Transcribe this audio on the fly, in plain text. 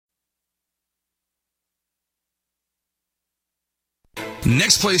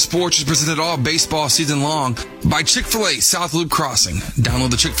Next Play Sports is presented all baseball season long by Chick-fil-A South Loop Crossing.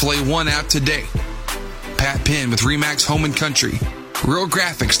 Download the Chick-fil-A One app today. Pat Penn with RE/MAX Home and Country. Real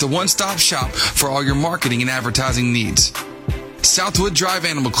Graphics, the one-stop shop for all your marketing and advertising needs. Southwood Drive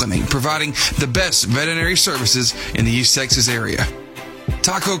Animal Clinic, providing the best veterinary services in the East Texas area.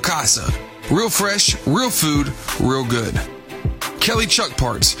 Taco Casa, real fresh, real food, real good. Kelly Truck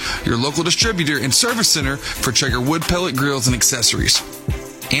Parts, your local distributor and service center for Traeger wood pellet grills and accessories.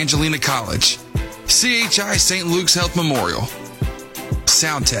 Angelina College. CHI St. Luke's Health Memorial.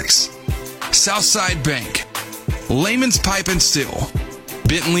 Soundtex. Southside Bank. Layman's Pipe and Steel.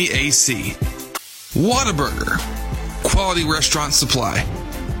 Bentley AC. Whataburger. Quality Restaurant Supply.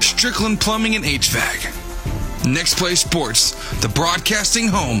 Strickland Plumbing and HVAC. Next Play Sports, the broadcasting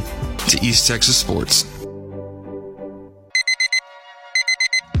home to East Texas sports.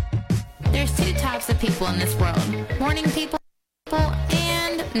 There's two types of people in this world. Morning people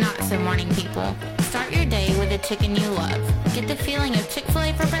and not so morning people. Start your day with a chicken you love. Get the feeling of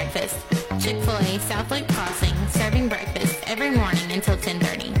Chick-fil-A for breakfast. Chick-fil-A South Lake Crossing, serving breakfast every morning until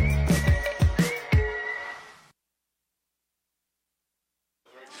 10:30.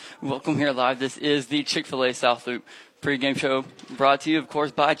 Welcome here live. This is the Chick-fil-A South Loop pregame show, brought to you, of course,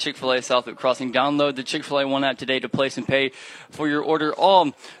 by Chick-fil-A South Loop Crossing. Download the Chick-fil-A One app today to place and pay for your order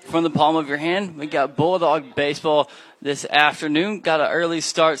all from the palm of your hand. We got Bulldog baseball this afternoon. Got an early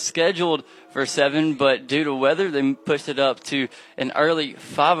start scheduled for 7, but due to weather, they pushed it up to an early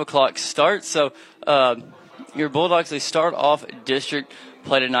 5 o'clock start. So your Bulldogs, they start off district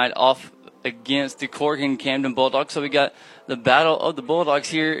play tonight off against the Corrigan Camden Bulldogs. So we got the battle of the Bulldogs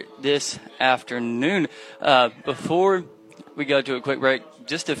here this afternoon. Before we go to a quick break,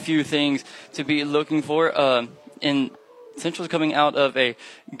 just a few things to be looking for. In Central's coming out of a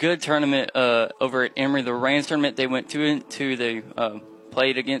good tournament over at Emory, the Reigns tournament. They went they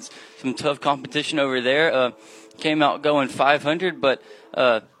played against some tough competition over there. Came out going 500, but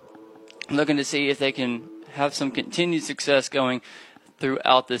looking to see if they can have some continued success going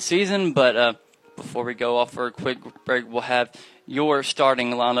throughout the season. But before we go off for a quick break, we'll have your starting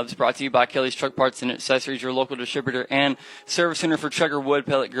lineups brought to you by Kelly's Truck Parts and Accessories, your local distributor and service center for Traeger wood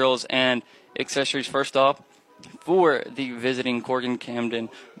pellet grills and accessories. First off, for the visiting Corrigan Camden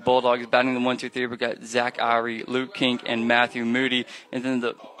Bulldogs, batting the 1-2-3, we got Zach Irie, Luke Kink, and Matthew Moody. And then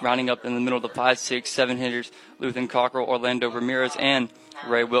rounding up in the middle of the 5, 6, 7 hitters, Luthen Cockrell, Orlando Ramirez, and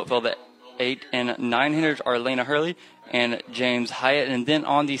Ray Whitfield. The 8 and 9 hitters are Lena Hurley and James Hyatt. And then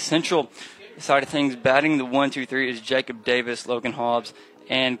on the Central side of things, batting the 1-2-3 is Jacob Davis, Logan Hobbs,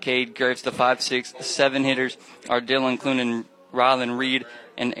 and Cade Graves. The 5, 6, 7 hitters are Dylan Clunan, Rylan Reed,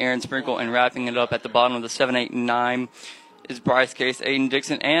 and Aaron Sprinkle. And wrapping it up at the bottom of the 7, 8, 9 is Bryce Case, Aiden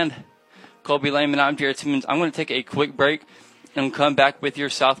Dixon, and Colby Lehman. I'm Jared Simmons. I'm going to take a quick break and come back with your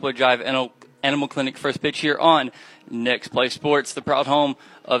Southwood Drive Animal Clinic first pitch here on Next Play Sports, the proud home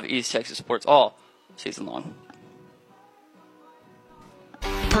of East Texas sports all season long.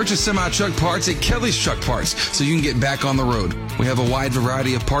 Purchase semi-truck parts at Kelly's Truck Parts so you can get back on the road. We have a wide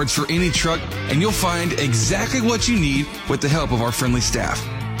variety of parts for any truck, and you'll find exactly what you need with the help of our friendly staff.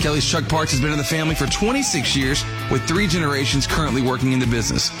 Kelly's Truck Parts has been in the family for 26 years with 3 generations currently working in the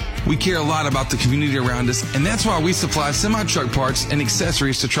business. We care a lot about the community around us, and that's why we supply semi-truck parts and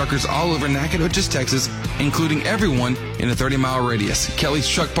accessories to truckers all over Nacogdoches, Texas, including everyone in a 30-mile radius. Kelly's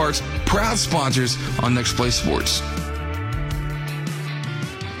Truck Parts, proud sponsors on Next Play Sports.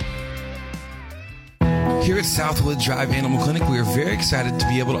 Here at Southwood Drive Animal Clinic, we are very excited to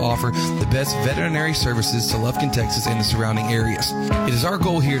be able to offer the best veterinary services to Lufkin, Texas and the surrounding areas. It is our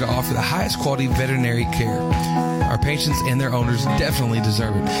goal here to offer the highest quality veterinary care. Our patients and their owners definitely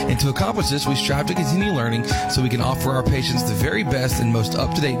deserve it. And to accomplish this, we strive to continue learning so we can offer our patients the very best and most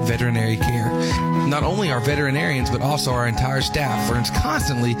up-to-date veterinary care. Not only our veterinarians, but also our entire staff learns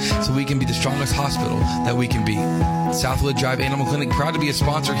constantly so we can be the strongest hospital that we can be. Southwood Drive Animal Clinic, proud to be a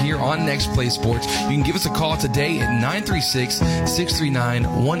sponsor here on Next Play Sports. You can give us a call today at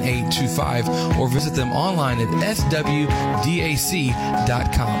 936-639-1825 or visit them online at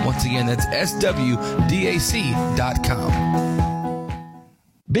swdac.com. Once again, that's swdac.com.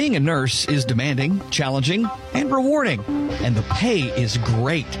 Being a nurse is demanding, challenging, and rewarding, and the pay is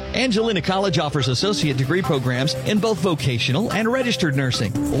great. Angelina College offers associate degree programs in both vocational and registered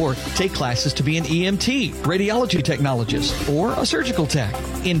nursing, or take classes to be an EMT, radiology technologist, or a surgical tech.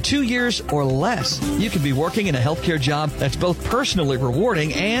 In 2 years or less, you can be working in a healthcare job that's both personally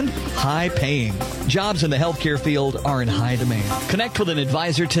rewarding and high-paying. Jobs in the healthcare field are in high demand. Connect with an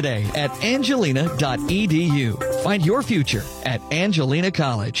advisor today at angelina.edu. Find your future at Angelina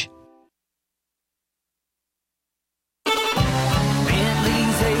College.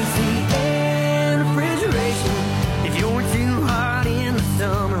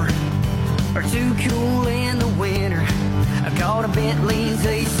 Call to Bentley's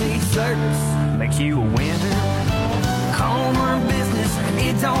AC service, makes you a winner. Home or business,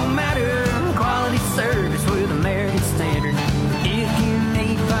 it don't matter. Quality service with American Standard. If you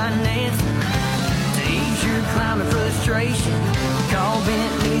need finance to ease your climate frustration, call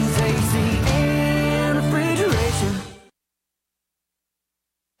Bentley's AC and Refrigeration.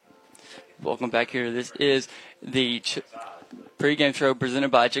 Welcome back here. This is the pregame show presented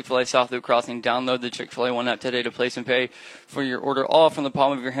by Chick-fil-A South Loop Crossing. Download the Chick-fil-A One app today to place and pay for your order all from the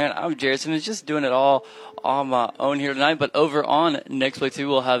palm of your hand. I'm Jared Simmons, just doing it all on my own here tonight. But over on Next Play 2,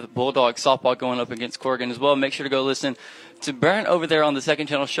 we'll have Bulldog softball going up against Corrigan as well. Make sure to go listen to Brent over there on the second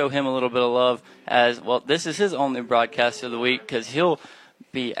channel. Show him a little bit of love as well. This is his only broadcast of the week because he'll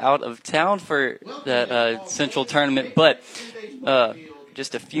be out of town for that Central tournament. But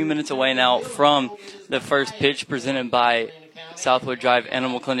just a few minutes away now from the first pitch presented by Southwood Drive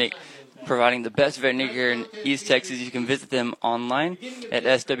Animal Clinic, providing the best veterinary care in East Texas. You can visit them online at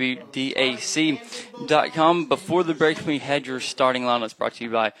swdac.com. Before the break, we had your starting lineups brought to you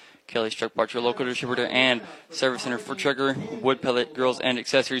by Kelly's Truck Parts, your local distributor and service center for trucker, wood pellet, grills, and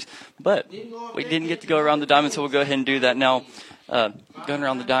accessories. But we didn't get to go around the diamond, so we'll go ahead and do that now. Going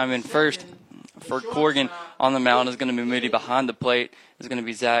around the diamond first for Corrigan on the mound is going to be Moody. Behind the plate is going to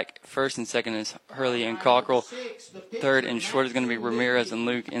be Zach. First and second is Hurley and Cockrell. Third and short is going to be Ramirez and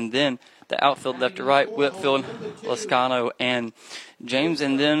Luke. And then the outfield left to right, Whitfield, Lascano, and James.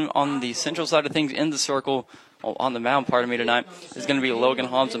 And then on the central side of things in the circle, on the mound, tonight, is going to be Logan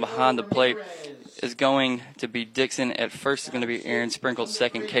Holmes. And behind the plate is going to be Dixon. At first is going to be Aaron Sprinkle.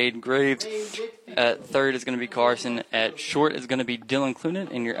 Second, Cade Graves. At third is going to be Carson. At short is going to be Dylan Clunan.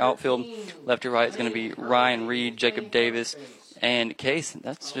 In your outfield, left to right, is going to be Ryan Reed, Jacob Davis, and Case.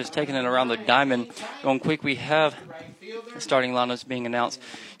 That's just taking it around the diamond. Going quick, we have the starting lineups being announced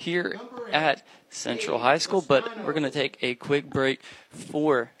here at Central High School, but we're going to take a quick break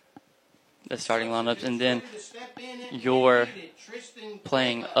for the starting lineups and then your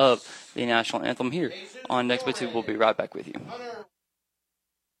playing of the national anthem here on Next Play 2. We'll be right back with you.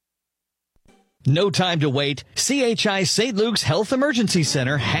 No time to wait. CHI St. Luke's Health Emergency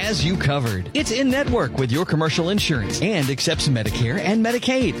Center has you covered. It's in network with your commercial insurance and accepts Medicare and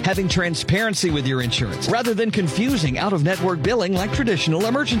Medicaid, having transparency with your insurance rather than confusing out-of-network billing like traditional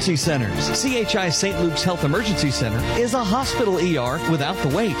emergency centers. CHI St. Luke's Health Emergency Center is a hospital ER without the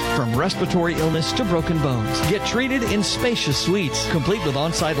wait, from respiratory illness to broken bones. Get treated in spacious suites, complete with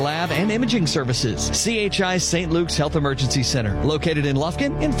on-site lab and imaging services. CHI St. Luke's Health Emergency Center, located in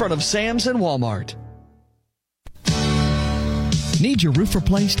Lufkin, in front of Sam's and Walmart. Need your roof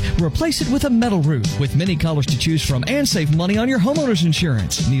replaced? Replace it with a metal roof with many colors to choose from and save money on your homeowner's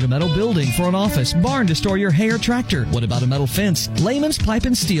insurance. Need a metal building for an office, barn to store your hay or tractor? What about a metal fence? Lehman's Pipe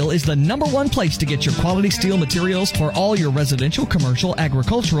and Steel is the #1 place to get your quality steel materials for all your residential, commercial,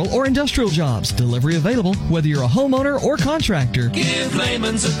 agricultural, or industrial jobs. Delivery available whether you're a homeowner or contractor. Give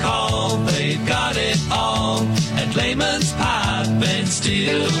Lehman's a call. They've got it all at Lehman's Pipe and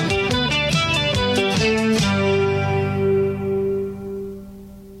Steel.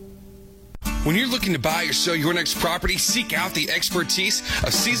 When you're looking to buy or sell your next property, seek out the expertise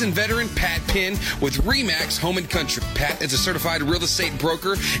of seasoned veteran Pat Penn with RE/MAX Home and Country. Pat is a certified real estate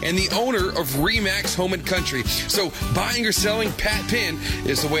broker and the owner of RE/MAX Home and Country. So buying or selling, Pat Penn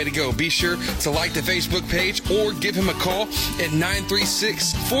is the way to go. Be sure to like the Facebook page or give him a call at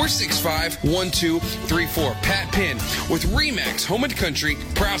 936-465-1234. Pat Penn with RE/MAX Home and Country,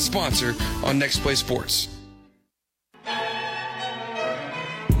 proud sponsor on Next Play Sports.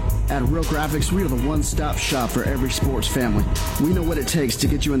 At Real Graphics, we are the one-stop shop for every sports family. We know what it takes to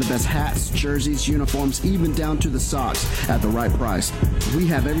get you in the best hats, jerseys, uniforms, even down to the socks at the right price. We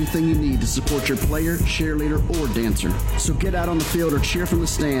have everything you need to support your player, cheerleader, or dancer. So get out on the field or cheer from the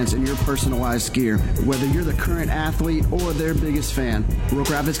stands in your personalized gear. Whether you're the current athlete or their biggest fan, Real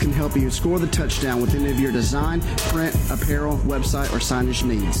Graphics can help you score the touchdown with any of your design, print, apparel, website, or signage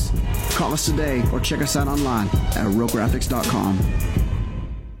needs. Call us today or check us out online at realgraphics.com.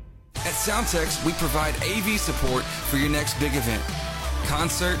 At Soundtex, we provide AV support for your next big event.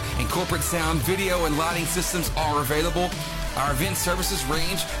 Concert and corporate sound, video, and lighting systems are available. Our event services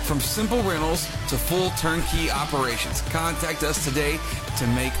range from simple rentals to full turnkey operations. Contact us today to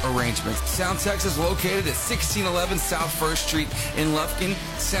make arrangements. Soundtex is located at 1611 South 1st Street in Lufkin.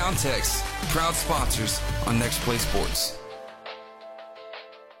 Soundtex, proud sponsors on Next Play Sports.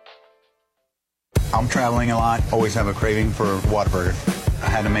 I'm traveling a lot, always have a craving for Whataburger. I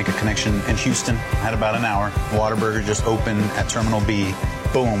had to make a connection in Houston, had about an hour. Whataburger just opened at Terminal B.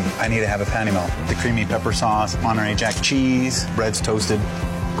 Boom, I need to have a patty melt. The creamy pepper sauce, Monterey Jack cheese, bread's toasted,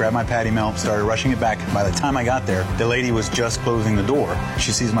 grabbed my patty melt, started rushing it back. By the time I got there, the lady was just closing the door.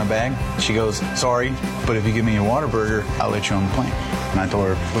 She sees my bag. She goes, sorry, but if you give me your Whataburger, I'll let you on the plane. And I told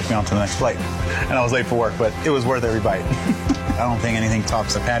her, book me on to the next flight. And I was late for work, but it was worth every bite. I don't think anything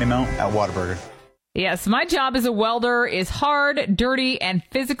tops the patty melt at Whataburger. Yes, my job as a welder is hard, dirty, and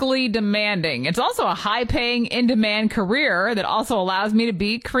physically demanding. It's also a high-paying, in-demand career that also allows me to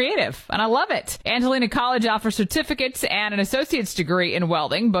be creative, and I love it. Angelina College offers certificates and an associate's degree in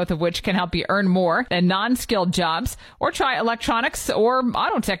welding, both of which can help you earn more than non-skilled jobs, or try electronics or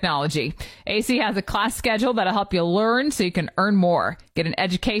auto technology. AC has a class schedule that'll help you learn so you can earn more. Get an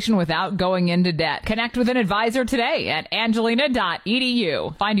education without going into debt. Connect with an advisor today at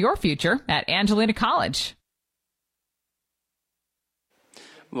angelina.edu. Find your future at Angelina College.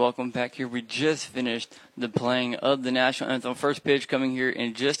 Welcome back here. We just finished the playing of the national anthem. First pitch coming here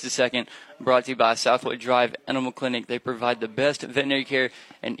in just a second. Brought to you by Southwood Drive Animal Clinic. They provide the best veterinary care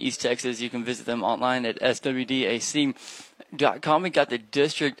in East Texas. You can visit them online at swdac.com. We got the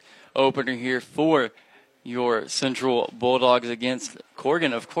district opener here for your Central Bulldogs against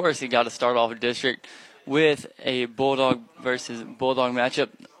Corrigan. Of course, you got to start off a district with a Bulldog versus Bulldog matchup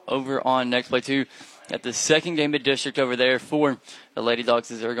over on Next Play 2 at the second game of district over there for the Lady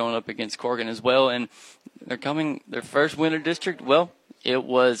Dogs as they're going up against Corrigan as well. And they're coming their first win of district. Well, it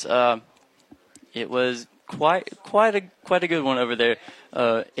was quite a good one over there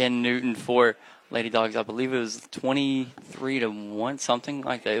in Newton for Lady Dogs. I believe it was 23-1, something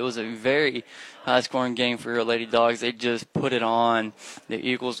like that. It was a very high-scoring game for your Lady Dogs. They just put it on the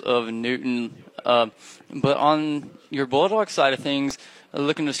Eagles of Newton. But on your Bulldog side of things,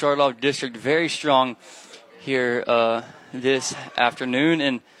 looking to start off district very strong here this afternoon,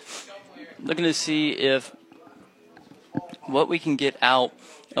 and looking to see if what we can get out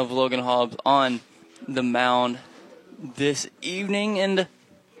of Logan Hobbs on the mound this evening, and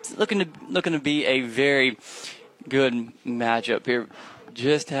it's looking to be a very good matchup here.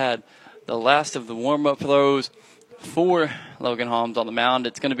 Just had the last of the warm-up throws for Logan Hobbs on the mound.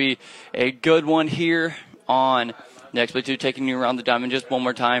 It's going to be a good one here on Next Play 2. Taking you around the diamond just one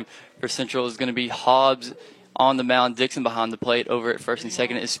more time for Central is going to be Hobbs on the mound. Dixon behind the plate. Over at first and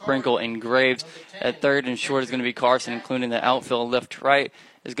second is Sprinkle and Graves. At third and short is going to be Carson, including the outfield. Left to right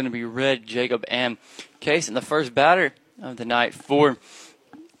is going to be Red, Jacob, and Case. And the first batter of the night for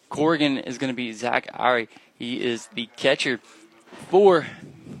Corrigan is going to be Zach Irie. He is the catcher for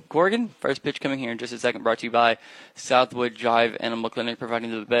Corrigan. First pitch coming here in just a second, brought to you by Southwood Drive Animal Clinic,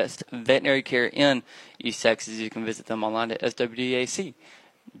 providing the best veterinary care in East Texas. You can visit them online at swdac.com.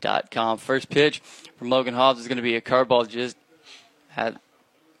 First pitch from Logan Hobbs is going to be a curveball.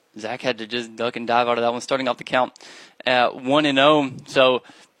 Zach had to just duck and dive out of that one, starting off the count at 1-0. So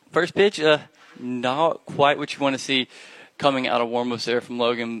first pitch, not quite what you want to see coming out of warm-ups there from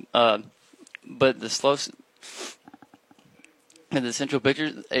Logan. But the Central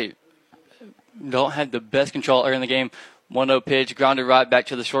pitchers, they don't have the best control early in the game. 1-0 pitch, grounded right back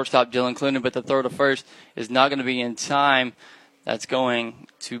to the shortstop, Dylan Clunan, but the throw to first is not going to be in time. That's going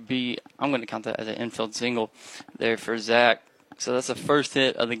to be, I'm going to count that as an infield single there for Zach. So that's the first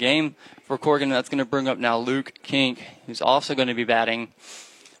hit of the game for Corrigan. That's going to bring up now Luke Kink, who's also going to be batting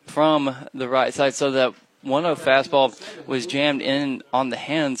from the right side. So that 1-0 fastball was jammed in on the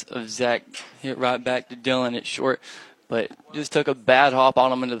hands of Zach, hit right back to Dylan at short, but just took a bad hop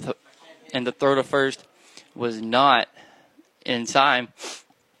on him, and the throw to first was not in time.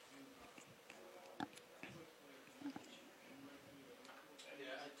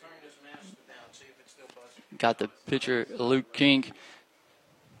 Got the pitcher, Luke Kink,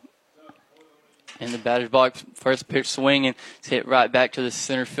 in the batter's box. First pitch swinging. It's hit right back to the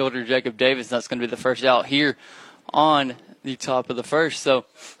center fielder, Jacob Davis. That's going to be the first out here on the top of the first. So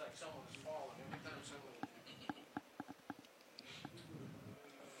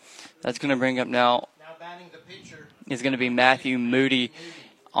that's going to bring up now is going to be Matthew Moody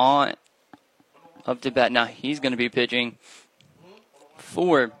on up to bat. Now he's going to be pitching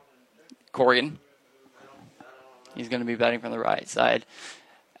for Corrigan. He's going to be batting from the right side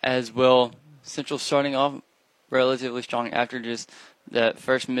as well. Central starting off relatively strong after just that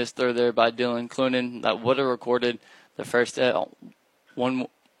first missed throw there by Dylan Clunan. That would have recorded the first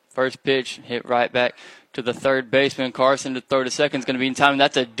pitch, hit right back to the third baseman. Carson to throw to second is going to be in time. And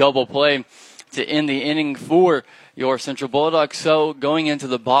that's a double play to end the inning for your Central Bulldogs. So going into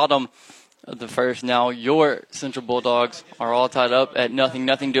the bottom of the first now, your Central Bulldogs are all tied up at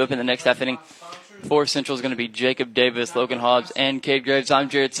 0-0 to up in the next half inning. For Central is going to be Jacob Davis, Logan Hobbs, and Cade Graves. I'm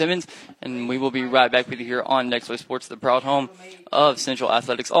Jared Simmons, and we will be right back with you here on Next Wave Sports, the proud home of Central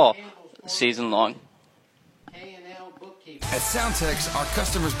Athletics all season long. At Soundtex, our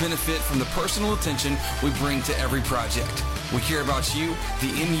customers benefit from the personal attention we bring to every project. We care about you,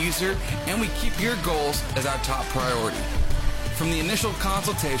 the end user, and we keep your goals as our top priority. From the initial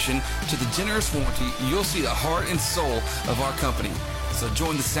consultation to the generous warranty, you'll see the heart and soul of our company. So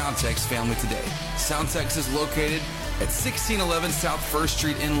join the Soundtex family today. Soundtex is located at 1611 South 1st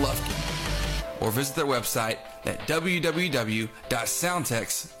Street in Lufkin. Or visit their website at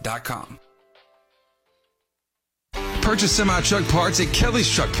www.soundtex.com. Purchase semi-truck parts at Kelly's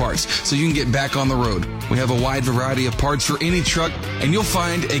Truck Parts so you can get back on the road. We have a wide variety of parts for any truck, and you'll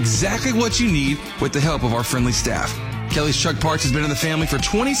find exactly what you need with the help of our friendly staff. Kelly's Truck Parts has been in the family for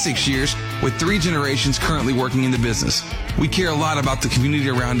 26 years with 3 generations currently working in the business. We care a lot about the community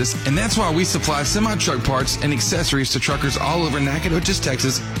around us, and that's why we supply semi-truck parts and accessories to truckers all over Nacogdoches,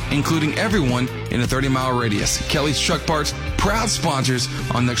 Texas, including everyone in a 30-mile radius. Kelly's Truck Parts, proud sponsors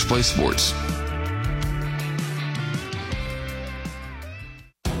on Next Play Sports.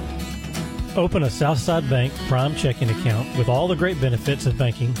 Open a Southside Bank Prime checking account with all the great benefits of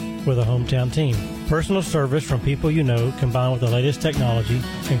banking with a hometown team. Personal service from people you know combined with the latest technology,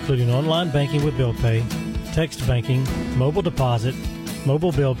 including online banking with bill pay, text banking, mobile deposit,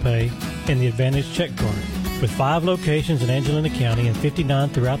 mobile bill pay, and the Advantage check card. With 5 locations in Angelina County and 59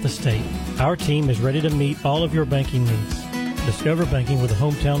 throughout the state, our team is ready to meet all of your banking needs. Discover banking with a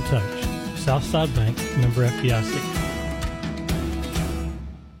hometown touch. Southside Bank, member FDIC.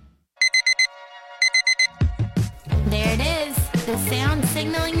 There it is. The sound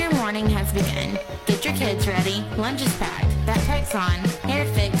signaling your morning has begun. Get your kids ready. Lunch is packed. Backpack's on. Hair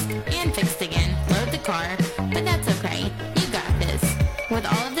fixed and fixed again. Load the car. But that's okay. You got this. With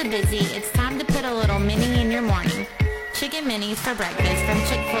all of the busy, it's time to put a little mini in your morning. Chicken minis for breakfast from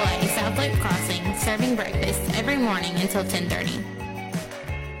Chick-fil-A South Loop Crossing, serving breakfast every morning until 10:30.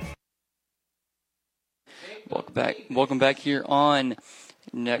 Welcome back here on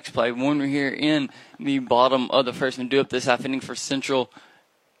Next Play. When we're here in the bottom of the first, and due up this half inning for Central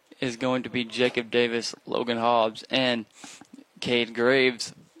is going to be Jacob Davis, Logan Hobbs, and Cade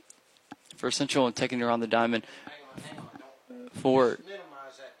Graves for Central, and taking around the diamond for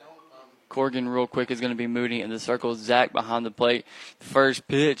Corrigan real quick is going to be Moody in the circle. Zach behind the plate. First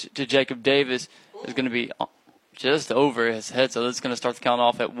pitch to Jacob Davis is going to be just over his head, so that's going to start the count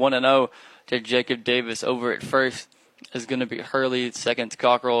off at 1-0 to Jacob Davis. Over at first is going to be Hurley. Second to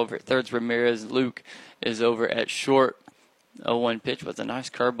Cockrell. Over at third, Ramirez. Luke is over at short. 0-1 pitch was a nice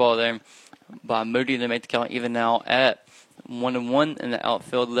curveball there by Moody. They make the count even now at 1-1 in the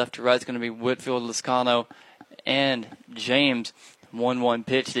outfield. Left to right is going to be Whitfield, Lascano, and James. 1-1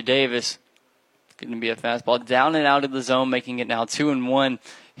 pitch to Davis. Going to be a fastball down and out of the zone, making it now 2-1.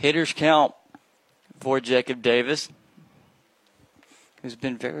 Hitters count for Jacob Davis, who's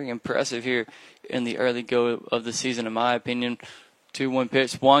been very impressive here in the early go of the season, in my opinion. 2-1 pitch,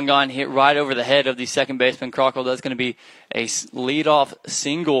 swung on, hit right over the head of the second baseman, Cockrell. That's going to be a leadoff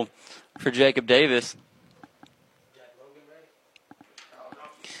single for Jacob Davis.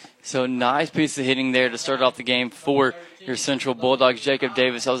 So nice piece of hitting there to start off the game for your Central Bulldogs. Jacob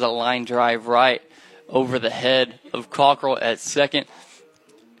Davis, that was a line drive right over the head of Cockrell at second.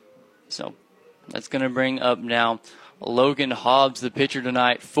 So that's going to bring up now Logan Hobbs, the pitcher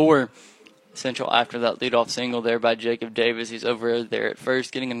tonight for Central, after that leadoff single there by Jacob Davis. He's over there at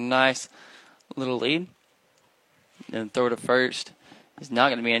first, getting a nice little lead. And throw to first. He's not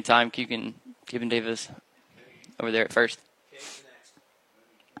going to be in time, keeping Davis over there at first.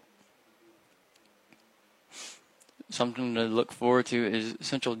 Something to look forward to is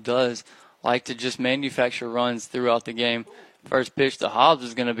Central does like to just manufacture runs throughout the game. First pitch to Hobbs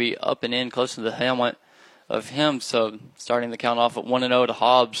is going to be up and in close to the helmet of him. So starting the count off at 1-0 to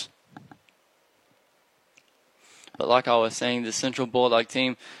Hobbs. But like I was saying, the Central Bulldog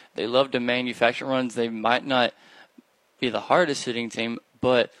team, they love to manufacture runs. They might not be the hardest hitting team,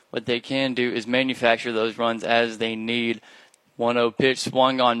 but what they can do is manufacture those runs as they need. 1-0 pitch,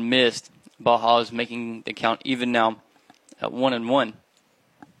 swung on, missed. By Hobbs, making the count even now at 1-1.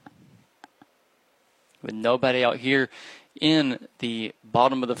 With nobody out here in the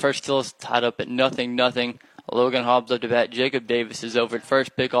bottom of the first, still is tied up at 0-0. Logan Hobbs up to bat. Jacob Davis is over at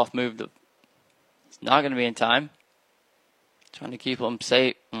first. Pickoff move. It's not going to be in time. Trying to keep him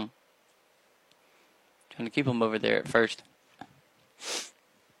safe. Trying to keep him over there at first.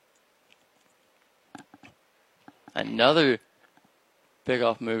 Another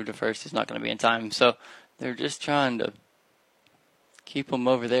pickoff move to first is not going to be in time. So they're just trying to keep him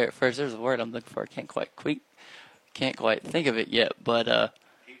over there at first. There's a word I'm looking for. I can't quite think of it yet. But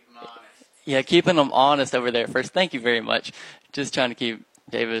keeping him honest over there at first. Thank you very much. Just trying to keep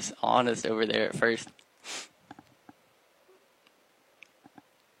Davis honest over there at first.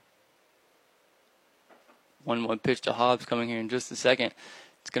 1-1 pitch to Hobbs coming here in just a second.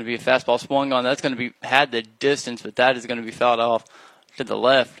 It's going to be a fastball swung on. That's going to be had the distance, but that is going to be fouled off to the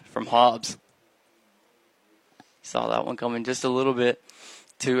left from Hobbs. Saw that one coming just a little bit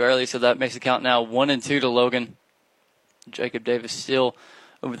too early, so that makes the count now 1-2 to Logan. Jacob Davis still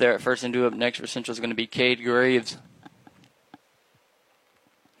over there at first, and due up next for Central is going to be Cade Graves.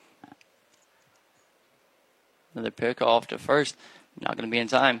 Another pick off to first. Not going to be in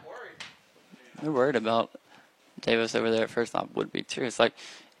time. They're worried about Davis over there at first. I would be too. It's like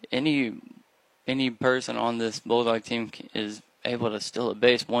any person on this Bulldog team is able to steal a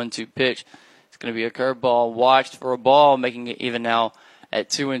base 1-2 pitch. It's going to be a curveball, watched for a ball, making it even now at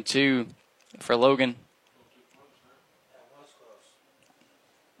 2-2 for Logan.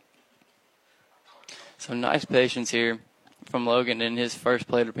 So nice patience here from Logan in his first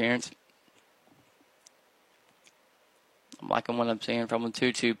plate appearance. I'm liking what I'm seeing from a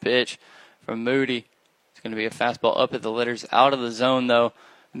 2-2 pitch from Moody. It's going to be a fastball up at the letters, out of the zone though,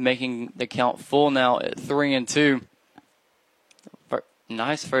 making the count full now at 3-2.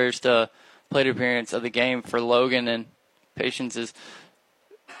 Nice first plate appearance of the game for Logan, and patience is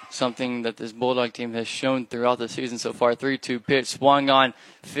something that this Bulldog team has shown throughout the season so far. 3-2 pitch swung on,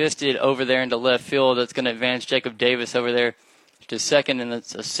 fisted over there into left field. That's going to advance Jacob Davis over there to second, and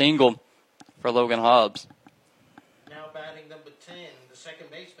it's a single for Logan Hobbs. Now batting number 10, the second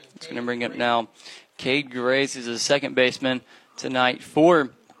baseman. It's going to bring up now Cade Graves, who's the second baseman tonight for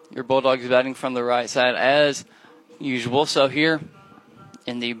your Bulldogs, batting from the right side as usual. So here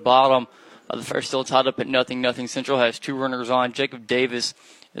in the bottom of the first, still tied up at 0-0. Central has two runners on. Jacob Davis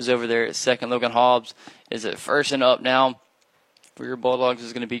is over there at second. Logan Hobbs is at first, and up now for your Bulldogs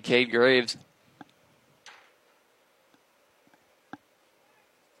is going to be Cade Graves.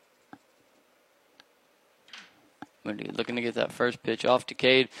 Looking to get that first pitch off to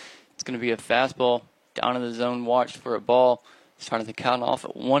Cade. It's going to be a fastball down in the zone, watched for a ball. Starting the count off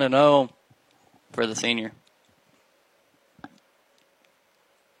at 1-0 for the senior.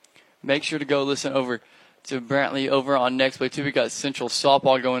 Make sure to go listen over to Brantley over on Next Play 2. We got Central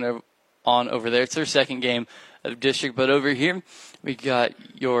softball going on over there. It's their second game of district. But over here, we got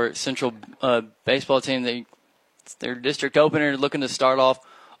your Central baseball team. It's their district opener, looking to start off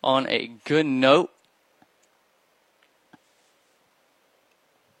on a good note.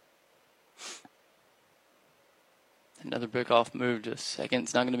 Another pickoff move to second.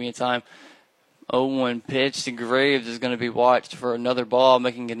 It's not going to be in time. 0-1 pitch to Graves is going to be watched for another ball,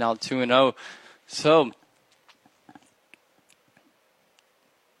 making it now 2-0. So,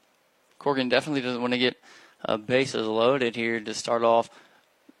 Corgan definitely doesn't want to get bases loaded here to start off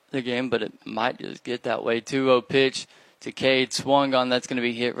the game, but it might just get that way. 2-0 pitch to Cade. Swung on. That's going to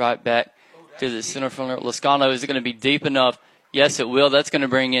be hit right back to the center fielder. Lascano, is it going to be deep enough? Yes, it will. That's going to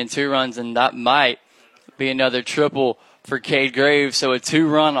bring in 2 runs, and that might be another triple for Cade Graves. So a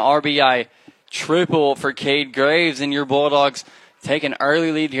 2-run RBI triple for Cade Graves, and your Bulldogs take an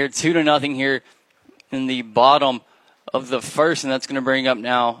early lead here, 2-0 here in the bottom of the first, and that's going to bring up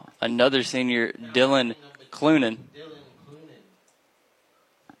now another senior, Dylan Clunan.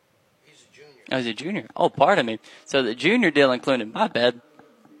 Oh, he's a junior. Oh, pardon me. So the junior Dylan Clunan, my bad.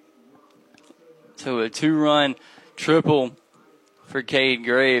 So a 2-run triple for Cade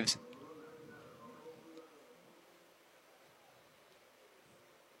Graves.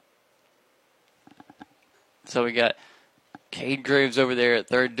 So we got Cade Graves over there at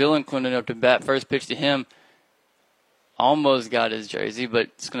third. Dylan Clunan up to bat. First pitch to him. Almost got his jersey, but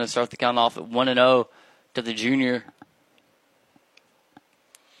it's going to start the count off at 1-0 to the junior.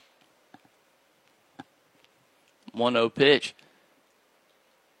 .10 pitch.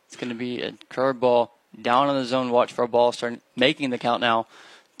 It's going to be a curveball down in the zone. Watch for a ball. Starting making the count now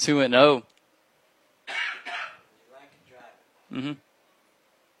 2-0. Mm-hmm.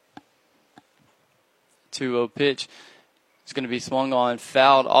 2-0 pitch. It's going to be swung on,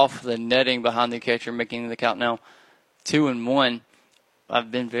 fouled off the netting behind the catcher, making the count now 2-1.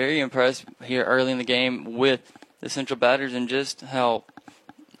 I've been very impressed here early in the game with the Central batters and just how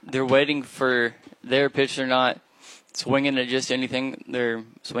they're waiting for their pitch. They're not swinging at just anything. They're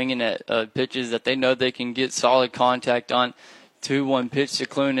swinging at pitches that they know they can get solid contact on. 2-1 pitch to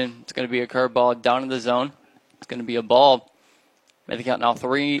Clunan. It's going to be a curveball down in the zone. It's going to be a ball. Make the count now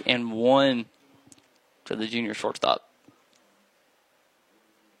 3-1 to the junior shortstop.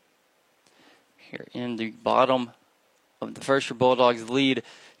 Here in the bottom of the first, your Bulldogs lead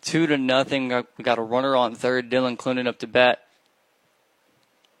 2-0. We got a runner on third. Dylan Clunan up to bat.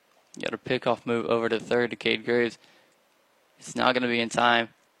 Got a pickoff move over to third to Cade Graves. It's not going to be in time.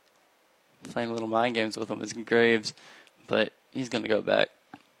 Playing little mind games with him is Graves, but he's going to go back.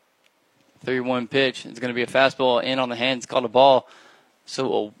 3-1 pitch. It's going to be a fastball in on the hands, called a ball.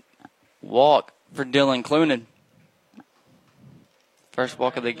 So a walk for Dylan Clunan. First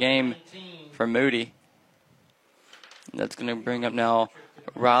walk of the game for Moody. That's going to bring up now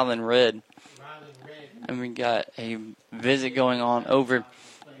Rylan Red. And we got a visit going on over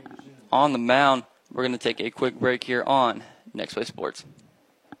on the mound. We're going to take a quick break here on Next Play Sports.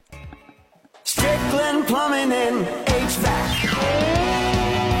 Strickland Plumbing and HVAC.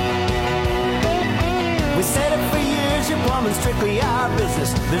 We said it for years, your plumbing's strictly our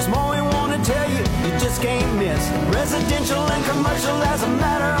business. There's more we want to tell you, you just can't miss. Residential and commercial, as a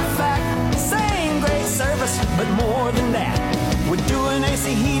matter of fact. Same great service, but more than that. We're doing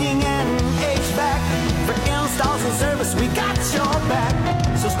AC heating and HVAC. For installs and service, we got your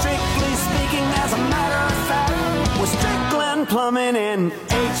back. So strictly speaking, as a matter of fact, we're Strickland Plumbing and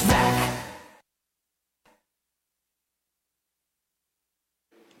HVAC.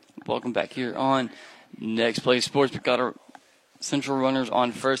 Welcome back here on Next Play Sports. We've got our Central runners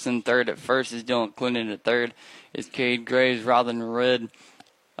on first and third. At first is Dylan Clinton. At third is Cade Graves. Rylan Red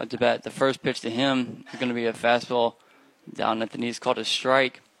up to bat. The first pitch to him is going to be a fastball down at the knees called a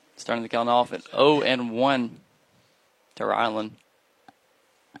strike. Starting the count off at 0-1 to Rylan.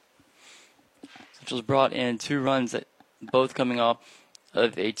 Central's brought in 2 runs, that both coming off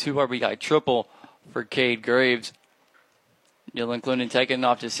of a 2 RBI triple for Cade Graves. Dylan Clunan taking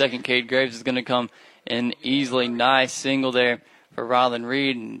off to second. Cade Graves is going to come in easily. Nice single there for Rylan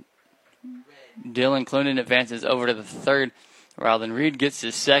Reed. And Dylan Clunan advances over to the third. Rylan Reed gets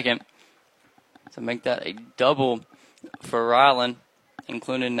his second. So make that a double for Rylan. And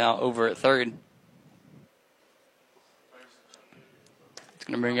Clunan now over at third. It's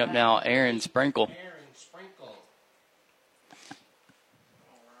going to bring up now Aaron Sprinkle.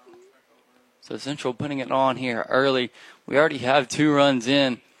 So Central putting it on here early. We already have 2 runs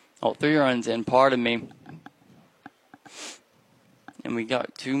in. 3 runs in, pardon me. And we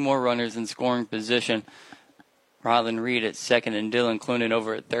got 2 more runners in scoring position. Rylan Reed at second and Dylan Clunan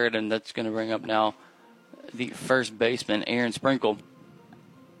over at third. And that's going to bring up now the first baseman, Aaron Sprinkle.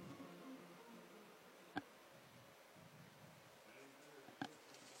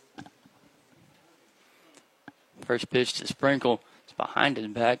 First pitch to Sprinkle. It's behind his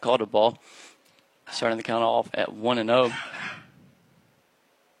back, called a ball. Starting the count off at 1-0.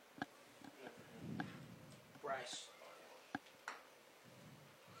 Bryce.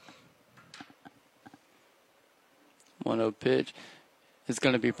 1-0 pitch. It's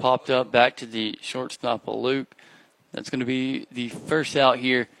going to be popped up back to the shortstop of Luke. That's going to be the first out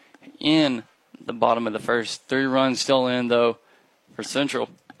here in the bottom of the first. 3 runs still in, though, for Central.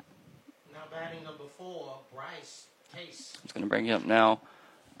 Now batting number 4, Bryce Case. It's going to bring up now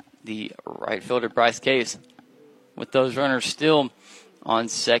the right fielder, Bryce Case. With those runners still on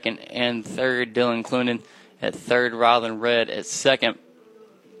second and third, Dylan Clunan at third, Rylan Red at second.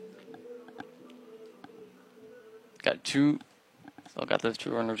 Still got those 2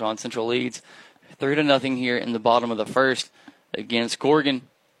 runners on. Central leads 3-0 here in the bottom of the first against Corgan.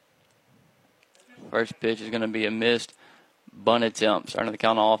 First pitch is going to be a missed bunt attempt. Starting the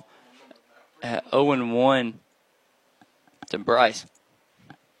count off at 0-1 to Bryce.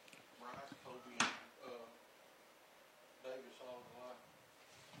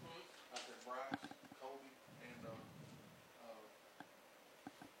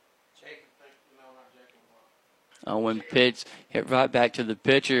 When pitch hit right back to the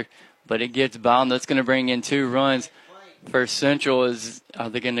pitcher, but it gets bound. That's going to bring in 2 runs for Central. Are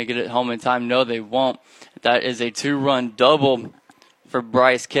they going to get it home in time? No, they won't. That is a 2-run double for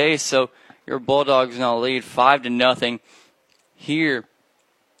Bryce Case. So your Bulldogs now lead 5-0 here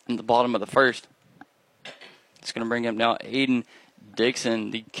in the bottom of the first. It's going to bring up now Aiden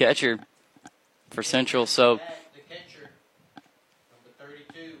Dixon, the catcher for Central. So The catcher, number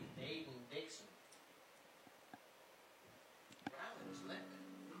 32, Aiden Dixon. Rylan's left.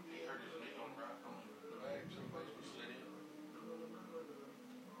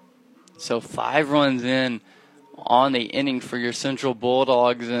 So 5 runs in on the inning for your Central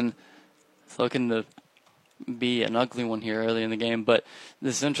Bulldogs, and it's looking to be an ugly one here early in the game. But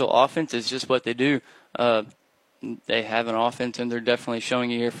the Central offense is just what they do. They have an offense, and they're definitely showing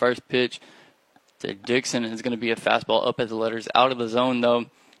it here. First pitch to Dixon is going to be a fastball up at the letters. Out of the zone, though.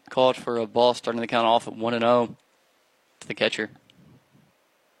 Called for a ball, starting the count off at 1-0 to the catcher.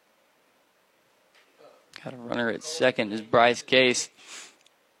 Got a runner at second is Bryce Case.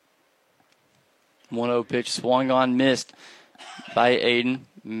 1-0 pitch swung on, missed by Aiden.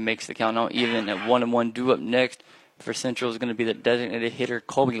 Makes the count now even at 1-1. Due up next for Central is going to be the designated hitter,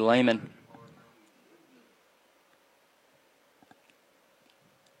 Colby Lehman.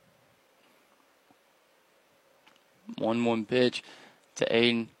 1-1 pitch to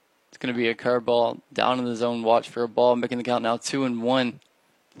Aiden. It's going to be a curveball down in the zone. Watch for a ball, making the count now 2-1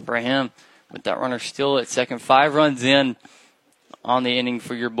 for him. With that runner still at second. 5 runs in on the inning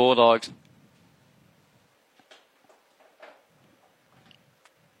for your Bulldogs.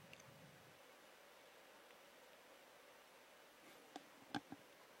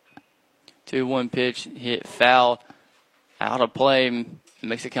 Two 1 pitch hit foul out of play,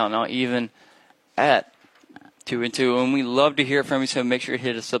 makes the count now even at 2-2. And we love to hear from you, so make sure to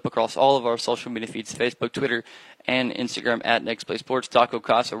hit us up across all of our social media feeds: Facebook, Twitter, and Instagram at Next Play Sports. Taco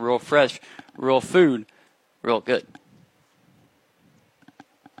Casa, real fresh, real food, real good.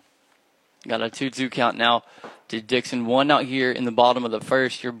 Got a 2-2 count now to Dixon. 1 out here in the bottom of the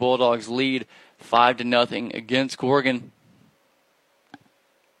first. Your Bulldogs lead 5-0 against Corrigan.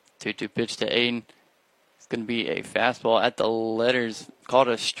 2-2 pitch to Aiden. It's going to be a fastball at the letters. Called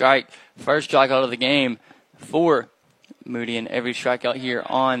a strike. First strikeout of the game for Moody. And every strikeout here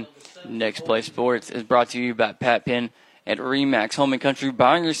on Next Play Sports is brought to you by Pat Penn at RE/MAX Home and Country.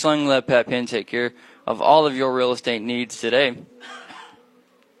 Buying or selling, let Pat Penn take care of all of your real estate needs today.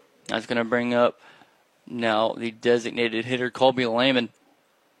 That's going to bring up now the designated hitter, Colby Lehman.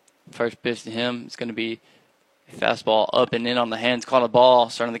 First pitch to him is going to be a fastball up and in on the hands. Caught a ball,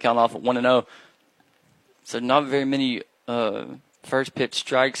 starting the count off at 1-0. So not very many first pitch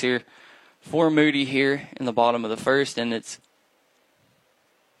strikes here for Moody here in the bottom of the first, and it's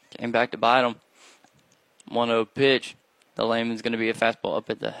came back to bite him. 1-0 pitch. The Lehman's going to be a fastball up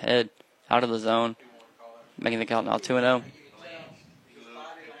at the head, out of the zone, making the count now 2-0.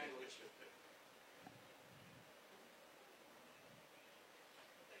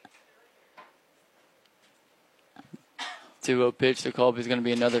 2-0 pitch to Colby is going to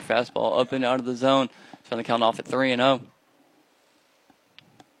be another fastball up and out of the zone. So the count off at 3-0.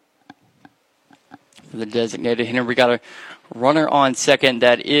 For the designated hitter, we got a runner on second.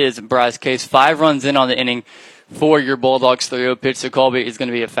 That is Bryce Case. 5 runs in on the inning for your Bulldogs. 3-0 pitch to Colby is going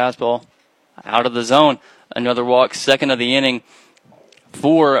to be a fastball out of the zone. Another walk, second of the inning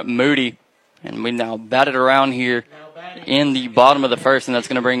for Moody. And we now batted around here in the bottom of the first, and that's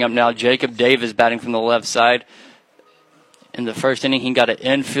going to bring up now Jacob Davis batting from the left side. In the first inning, he got an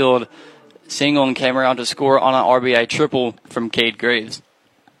infield single and came around to score on an RBI triple from Cade Graves.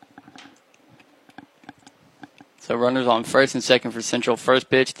 So runners on first and second for Central. First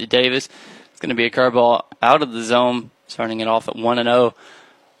pitch to Davis. It's going to be a curveball out of the zone, starting it off at 1-0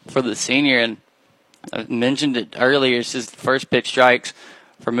 for the senior. And I mentioned it earlier, it's just the first pitch strikes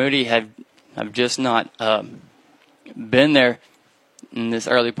for Moody have just not been there in this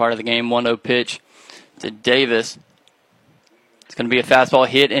early part of the game. 1-0 pitch to Davis. It's going to be a fastball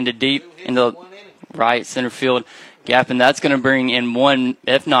hit into deep in the right center field gap, and that's going to bring in 1,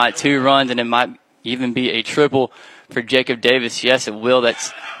 if not 2 runs, and it might even be a triple for Jacob Davis. Yes, it will.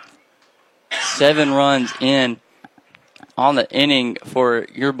 That's 7 runs in on the inning for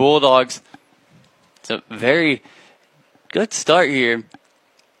your Bulldogs. It's a very good start here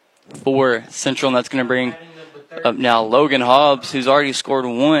for Central, and that's going to bring up now Logan Hobbs, who's already scored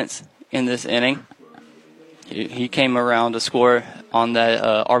once in this inning. He came around to score on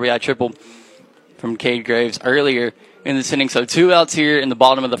that RBI triple from Cade Graves earlier in this inning. So 2 outs here in the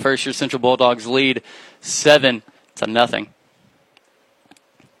bottom of the first. Your Central Bulldogs lead 7-0.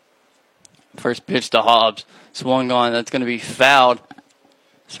 First pitch to Hobbs. Swung on. That's going to be fouled.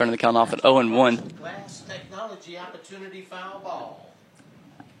 Starting the count off at 0-1. Glass Technology opportunity foul ball.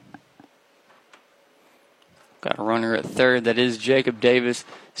 Got a runner at third. That is Jacob Davis.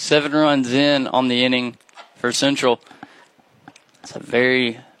 7 runs in on the inning for Central. It's a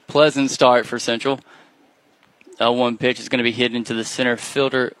very pleasant start for Central. 0-1 pitch is going to be hit into the center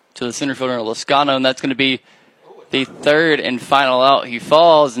fielder, Lascano, and that's going to be the third and final out. He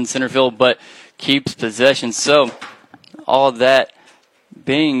falls in center field, but keeps possession. So, all of that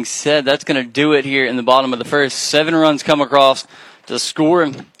being said, that's going to do it here in the bottom of the first. 7 runs come across to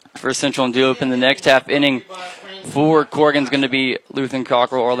score for Central and Duluth in the next half inning. For Corrigan's going to be Luthen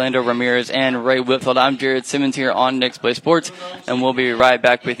Cockrell, Orlando Ramirez, and Ray Whitfield. I'm Jared Simmons here on Next Play Sports, and we'll be right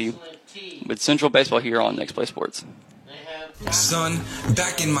back with you with Central Baseball here on Next Play Sports. Son,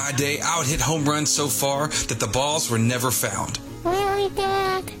 back in my day, I would hit home runs so far that the balls were never found. Really,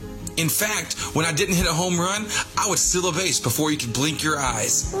 Dad? In fact, when I didn't hit a home run, I would steal a base before you could blink your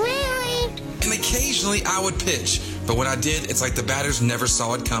eyes. Really? And occasionally I would pitch, but when I did, it's like the batters never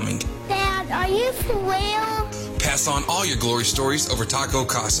saw it coming. Dad, are you for real? Pass on all your glory stories over Taco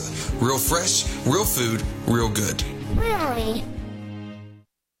Casa. Real fresh, real food, real good. Really?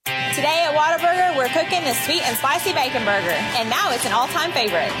 Today at Whataburger, we're cooking the sweet and spicy bacon burger, and now it's an all-time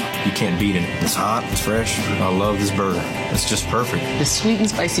favorite. You can't beat it. It's hot, it's fresh. I love this burger. It's just perfect. The sweet and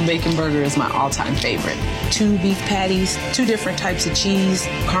spicy bacon burger is my all-time favorite. 2 beef patties, 2 different types of cheese,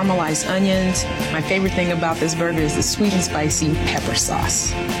 caramelized onions. My favorite thing about this burger is the sweet and spicy pepper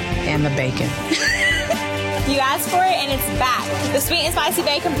sauce and the bacon. You asked for it, and it's back. The sweet and spicy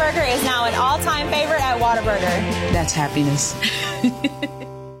bacon burger is now an all-time favorite at Whataburger. That's happiness.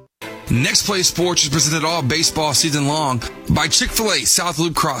 Next Play Sports is presented all baseball season long by Chick-fil-A South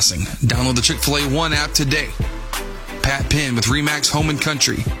Loop Crossing. Download the Chick-fil-A One app today. Pat Penn with RE/MAX Home and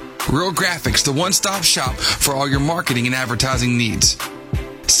Country. Real Graphics, the one-stop shop for all your marketing and advertising needs.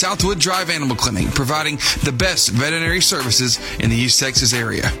 Southwood Drive Animal Clinic, providing the best veterinary services in the East Texas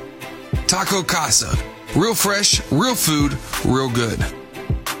area. Taco Casa, real fresh, real food, real good.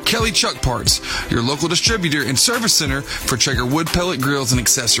 Kelly Chuck Parts, your local distributor and service center for Traeger wood pellet grills and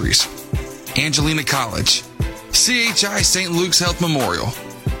accessories. Angelina College. CHI St. Luke's Health Memorial.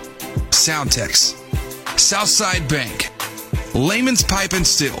 Soundtex. Southside Bank. Layman's Pipe and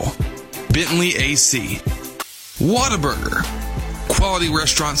Steel. Bentley AC. Whataburger. Quality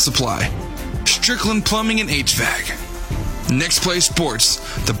Restaurant Supply. Strickland Plumbing and HVAC. Next Play Sports,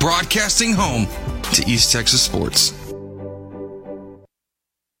 the broadcasting home to East Texas sports.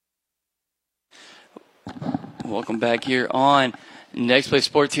 Welcome back here on Next Play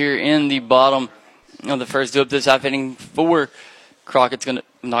Sports here in the bottom of the first due up this half inning for Corrigan's going to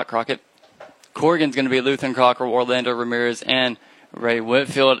be Lutheran Crocker, Orlando Ramirez, and Ray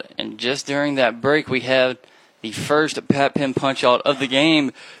Whitfield. And just during that break, we had the first Pat Penn punch out of the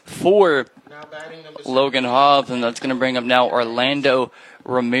game for Logan Hobbs, and that's going to bring up now Orlando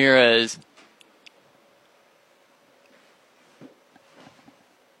Ramirez.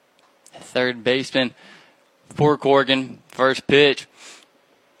 Third baseman for Corrigan. First pitch.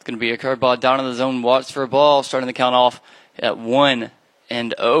 It's going to be a curveball down in the zone. Watch for a ball. Starting the count off at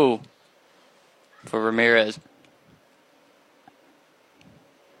 1-0 for Ramirez.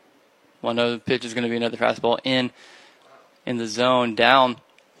 1-0 pitch is going to be another fastball in the zone. Down.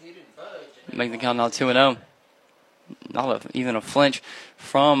 Make the count now 2-0. Not even a flinch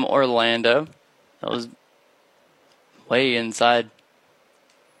from Orlando. That was way inside.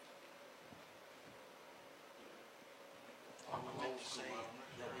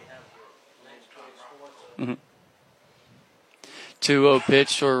 Mm-hmm. 2-0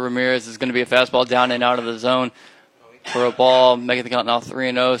 pitch for Ramirez is going to be a fastball down and out of the zone for a ball, making the count now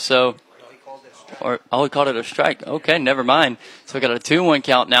 3-0. So, he called it a strike. Okay, never mind. So we got a 2-1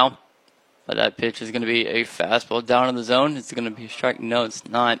 count now. But that pitch is going to be a fastball down in the zone. It's going to be a strike. No, it's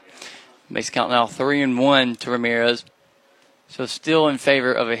not. Makes the count now 3-1 to Ramirez. So still in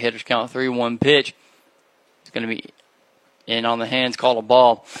favor of a hitter's count. 3-1 pitch. It's going to be in on the hands, called a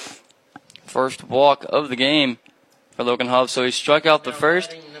ball. First walk of the game for Logan Hobbs. So he struck out the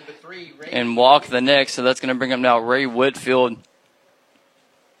first and walked the next. So that's going to bring up now Ray Whitfield,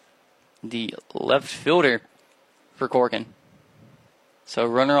 the left fielder for Corrigan. So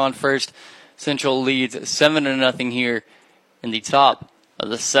runner on first. Central leads 7-0 here in the top of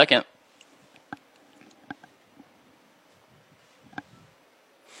the second.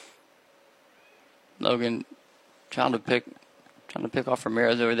 Logan trying to pick off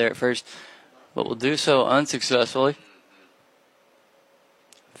Ramirez over there at first, but will do so unsuccessfully.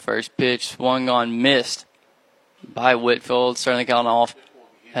 First pitch swung on, missed by Whitfield. Starting the count off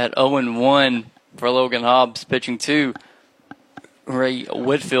at 0-1 for Logan Hobbs, pitching to Ray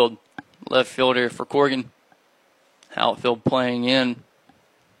Whitfield, left fielder for Corrigan. Outfield playing in.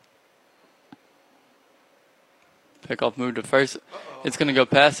 Pickoff move to first. It's going to go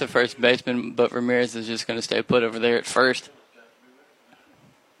past the first baseman, but Ramirez is just going to stay put over there at first.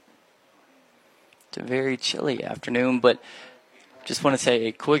 It's a very chilly afternoon, but just want to say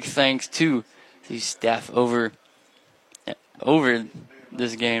a quick thanks to the staff over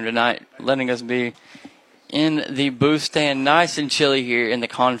this game tonight, letting us be in the booth, staying nice and chilly here in the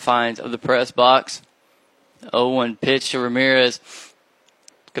confines of the press box. 0-1 pitch to Ramirez.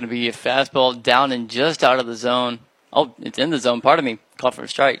 It's going to be a fastball down and just out of the zone. Oh, it's in the zone. Pardon me. Call for a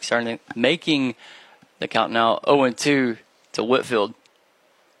strike. Making the count now 0-2 to Whitfield.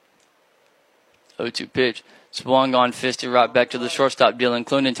 0-2 pitch. Swung on, fisted right back to the shortstop. Dylan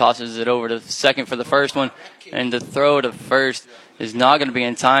Clunan tosses it over to second for the first one. And the throw to first is not going to be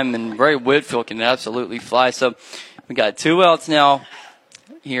in time. And Ray Whitfield can absolutely fly. So we got 2 outs now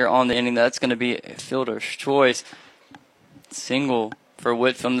here on the inning. That's going to be a fielder's choice. Single for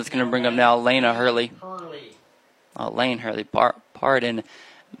Whitfield. That's going to bring up now Lane Hurley. Lane Hurley, pardon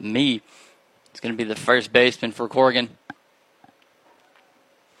me. It's going to be the first baseman for Corrigan.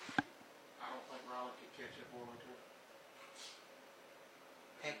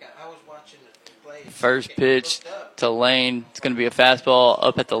 First pitch to Lane. It's going to be a fastball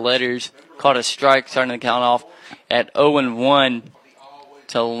up at the letters. Caught a strike, starting the count off at 0-1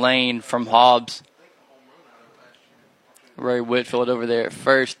 to Lane from Hobbs. Ray Whitfield over there at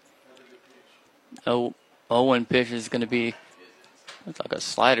first. 0-1 pitch is going to be, it's like a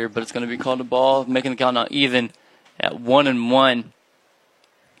slider, but it's going to be called a ball, making the count now even at 1-1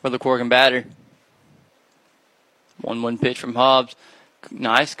 for the Corcoran batter. 1-1 pitch from Hobbs.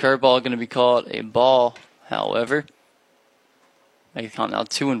 Nice curveball, going to be called a ball, however. Make the count now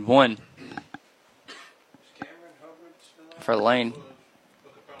 2-1 for Lane.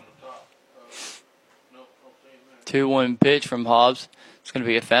 2-1 pitch from Hobbs. It's going to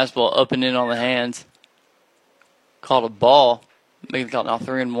be a fastball up and in on the hands. Called a ball. Making the count now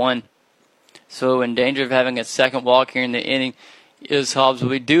 3-1. So in danger of having a second walk here in the inning is Hobbs.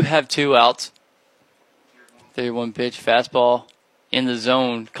 We do have 2 outs. 3-1 pitch, fastball in the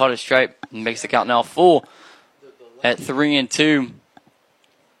zone. Caught a strike and makes the count now full at 3-2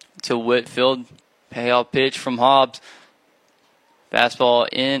 to Whitfield. Payoff pitch from Hobbs. Fastball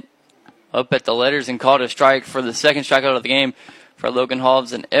in, up at the letters, and caught a strike for the second strikeout of the game for Logan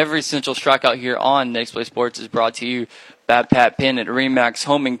Hobbs. And every Central strikeout here on Next Play Sports is brought to you by Pat Penn at RE/MAX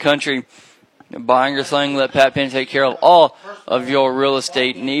Home and Country. Buying or selling, let Pat Penn take care of all of your real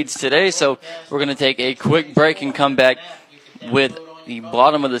estate needs today. So we're going to take a quick break and come back with the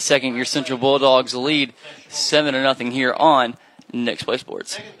bottom of the second. Your Central Bulldogs lead 7-0 here on Next Play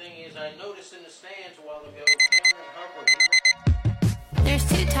Sports. There's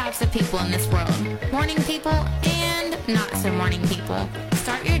 2 types of people in this world, morning people and not so morning people.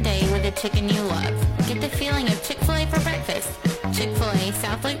 Start your day with a chicken you love. Get the feeling of Chick-fil-A for breakfast. Chick-fil-A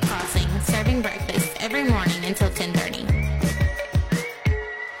South Loop Crossing, serving breakfast every morning until 10:30.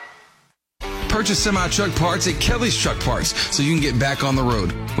 Purchase semi-truck parts at Kelly's Truck Parts so you can get back on the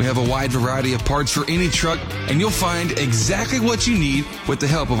road. We have a wide variety of parts for any truck, and you'll find exactly what you need with the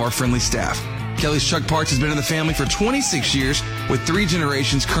help of our friendly staff. Kelly's Truck Parts has been in the family for 26 years with 3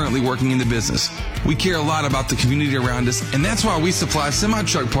 generations currently working in the business. We care a lot about the community around us, and that's why we supply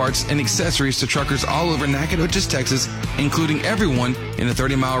semi-truck parts and accessories to truckers all over Nacogdoches, Texas, including everyone in a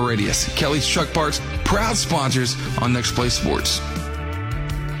 30-mile radius. Kelly's Truck Parts, proud sponsors on Next Play Sports.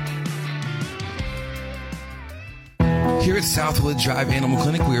 Here at Southwood Drive Animal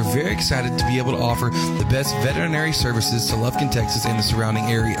Clinic, we are very excited to be able to offer the best veterinary services to Lufkin, Texas and the surrounding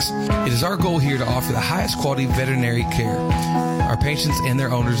areas. It is our goal here to offer the highest quality veterinary care. Our patients and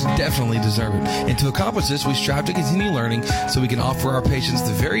their owners definitely deserve it. And to accomplish this, we strive to continue learning so we can offer our patients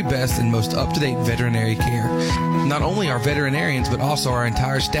the very best and most up-to-date veterinary care. Not only our veterinarians, but also our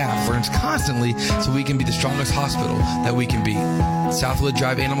entire staff learns constantly so we can be the strongest hospital that we can be. Southwood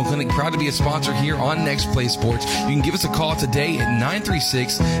Drive Animal Clinic, proud to be a sponsor here on Next Play Sports. You can give us a call today at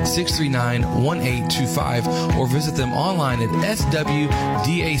 936-639-1825 or visit them online at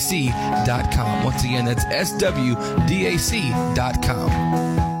swdac.com. Once again, that's swdac.com.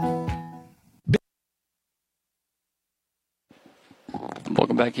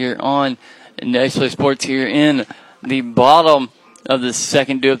 Welcome back here on Next Play Sports here in the bottom of the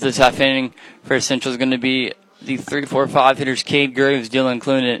second due of this half inning. For Central is going to be the 3-4-5 hitters Cade Graves, Dylan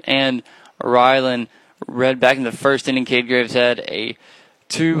Clunan, and Rylan Red. Back in the first inning, Cade Graves had a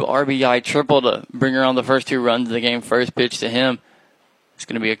 2 RBI triple to bring around the first 2 runs of the game. First pitch to him. It's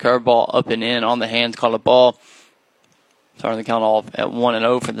going to be a curveball up and in on the hands, called a ball. Starting the count off at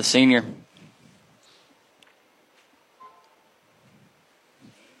 1-0 for the senior.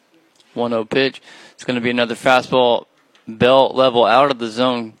 1-0 pitch. It's going to be another fastball, belt level out of the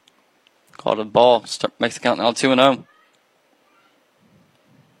zone. Called a ball. Makes the count now 2-0.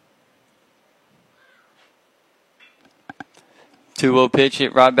 Two-0 pitch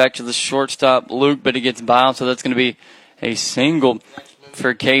hit right back to the shortstop, Luke, but he gets by him, so that's going to be a single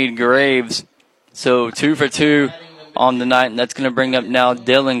for Cade Graves. So 2 for 2 on the night, and that's going to bring up now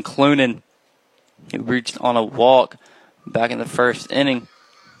Dylan Clunan, who reached on a walk back in the first inning.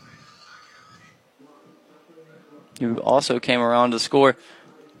 Who also came around to score,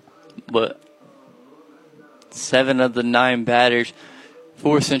 but 7 of the 9 batters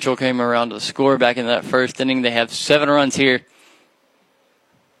for Central came around to score back in that first inning. They have 7 runs here,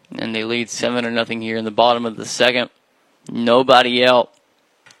 and they lead 7-0 here in the bottom of the second. Nobody out.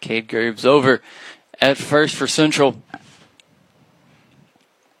 Cade Graves over at first for Central.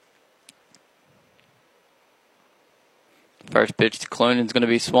 First pitch to Clunan's going to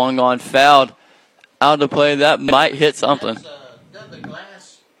be swung on, fouled. Out to play. That might hit something.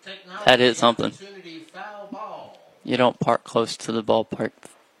 That hit something. You don't park close to the ballpark.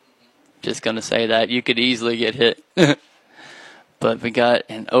 Just going to say that. You could easily get hit. But we got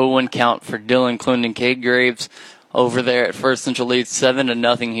an 0-1 count for Dylan Clune and Cade Graves over there at First Central leads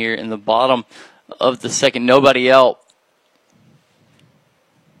 7-0 here in the bottom of the second. Nobody out.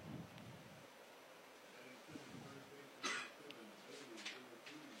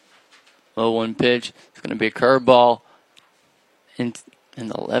 Low one pitch. It's going to be a curveball in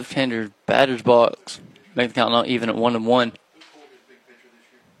the left-hander batter's box. Make the count not even at 1-1.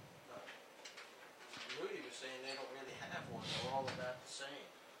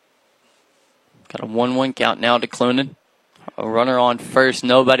 Got a 1-1 count now to Clunan. A runner on first,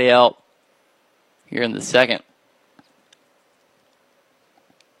 nobody out here in the second.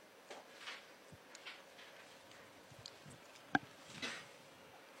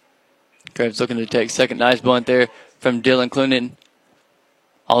 Graves looking to take second. Nice bunt there from Dylan Clunan.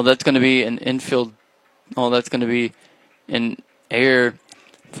 All that's going to be an infield. All that's going to be an air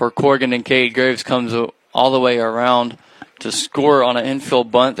for Corrigan, and Cade Graves comes all the way around to score on an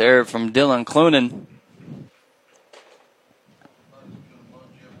infield bunt there from Dylan Clunan.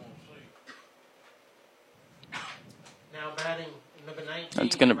 Now batting number 19.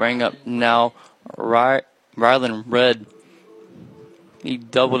 That's going to bring up now Rylan Red. He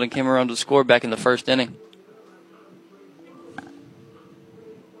doubled and came around to score back in the first inning.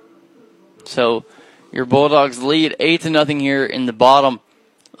 So your Bulldogs lead 8-0 here in the bottom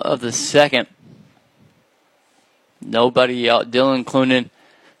of the second. Nobody out. Dylan Clunan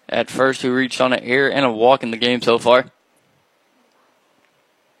at first, who reached on an error and a walk in the game so far.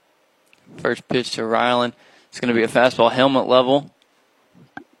 First pitch to Rylan. It's going to be a fastball, helmet level.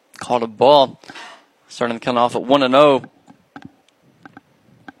 Called a ball. Starting to count off at 1-0.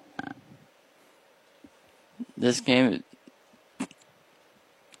 This game,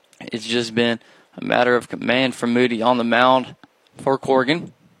 it's just been a matter of command from Moody on the mound for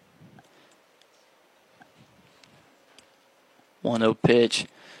Corrigan. 1-0 pitch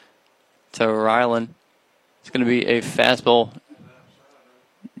to Rylan. It's going to be a fastball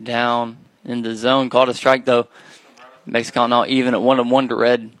down in the zone. Called a strike, though. Makes the count now even at 1-1 to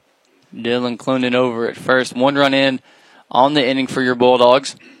Red. Dylan Clunan over at first. 1 run in on the inning for your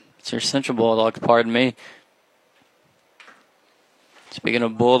Bulldogs. It's your Central Bulldogs, pardon me. Speaking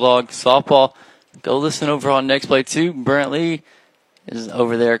of Bulldog softball, go listen over on Next Play 2. Brent Lee is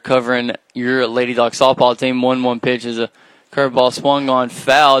over there covering your Lady Dog softball team. 1-1 pitch is a curveball swung on,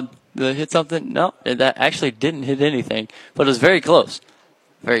 fouled. Did it hit something? No, that actually didn't hit anything, but it was very close.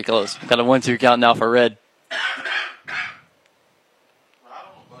 Very close. Got a 1-2 count now for Red.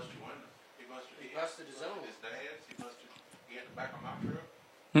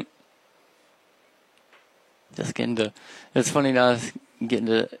 Just getting to, it's funny now getting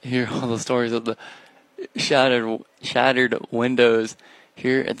to hear all the stories of the shattered windows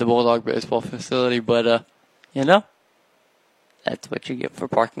here at the Bulldog baseball facility, but that's what you get for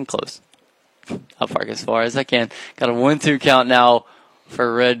parking close. I'll park as far as I can. Got a 1-2 count now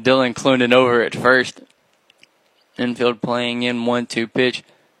for Red. Dylan Clunan over at first. Infield playing in 1-2 pitch.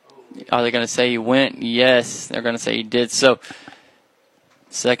 Are they going to say he went? Yes, they're going to say he did. So,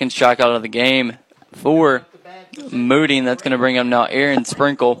 second strikeout of the game for Moody, and that's going to bring up now Aaron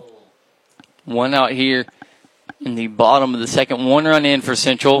Sprinkle. 1 out here in the bottom of the second. 1 run in for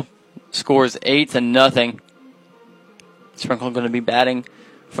Central. Scores 8-0. Sprinkle going to be batting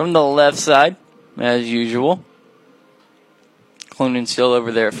from the left side, as usual. Clunan still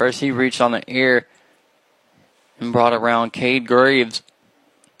over there. First, he reached on the air and brought around Cade Graves.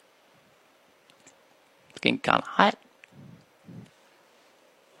 It's getting kind of hot.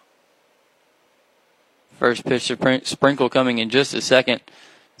 First pitch to Sprinkle coming in just a second.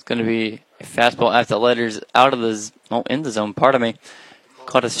 It's going to be a fastball at the letters out of the in the zone. Pardon me.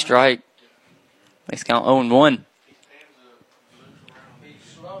 Caught a strike. Makes count 0-1.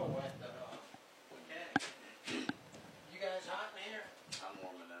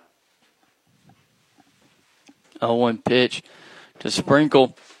 0-1 pitch to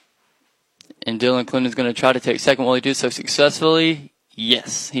Sprinkle. And Dylan Clunan is going to try to take second. Will he do so successfully?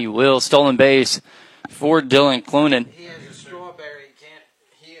 Yes, he will. Stolen base for Dylan Clunan. He has a strawberry, he can't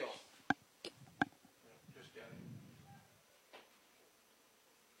heal.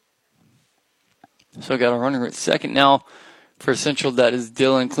 So got a runner at second now for Central. That is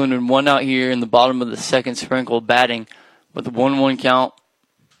Dylan Clunan. 1 out here in the bottom of the second. Sprinkle batting with a 1-1 count.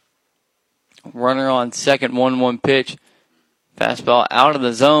 Runner on second. 1-1 pitch. Fastball out of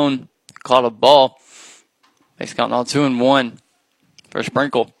the zone. Caught a ball. Makes count now 2-1 for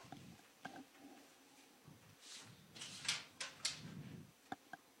Sprinkle.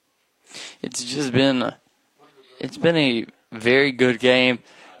 It's been a very good game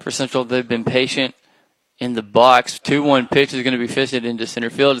for Central. They've been patient in the box. 2-1 pitch is going to be fisted into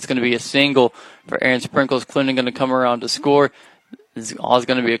center field. It's going to be a single for Aaron Sprinkles. Clinton going to come around to score. It's always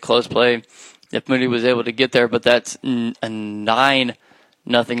going to be a close play if Moody was able to get there, but that's a 9-0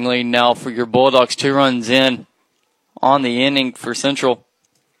 lead now for your Bulldogs. 2 runs in on the inning for Central.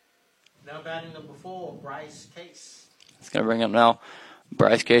 Now batting number 4, Bryce Case. It's going to bring up now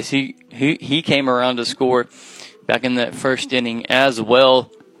Bryce Case. He came around to score back in that first inning as well.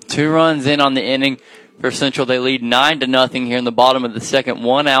 2 runs in on the inning for Central. They lead 9-0 here in the bottom of the second.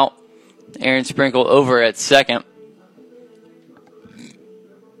 1 out. Aaron Sprinkle over at second.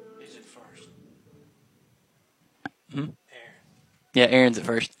 Is it first? Aaron. Yeah, Aaron's at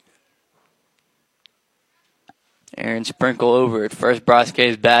first. Aaron Sprinkle over at first. Bryce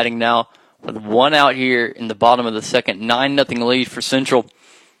Case batting now with 1 out here in the bottom of the second. 9-0 lead for Central.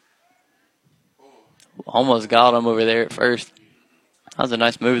 Almost got him over there at first. That was a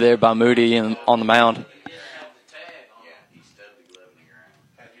nice move there by Moody on the mound.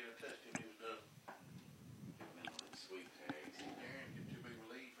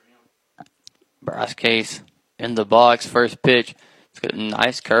 Bryce Case in the box. First pitch. It's got a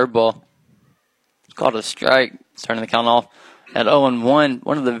nice curveball. It's called a strike. Starting the count off at 0-1.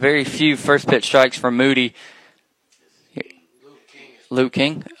 One of the very few first pitch strikes from Moody. Luke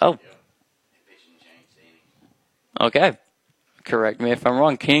King? Oh. Okay. Correct me if I'm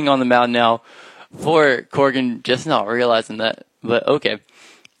wrong. King on the mound now for Corrigan. Just not realizing that. But okay.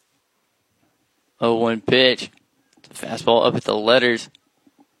 0-1 pitch. Fastball up at the letters.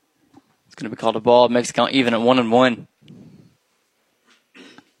 It's going to be called a ball. Makes the count even at 1-1.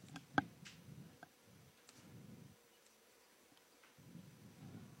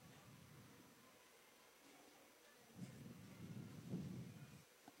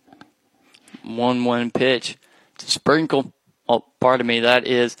 One pitch to Sprinkle. Oh, pardon me. That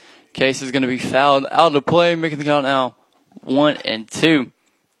is Case is going to be fouled out of play, making the count now 1-2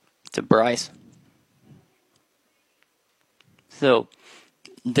 to Bryce. So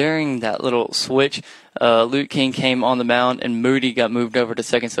during that little switch, Luke King came on the mound and Moody got moved over to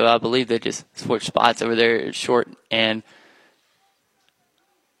second. So I believe they just switched spots over there at short, and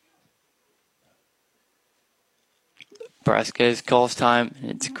Bryce Case calls time.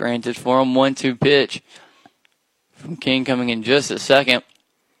 It's granted for him. 1-2 pitch from King coming in just a second.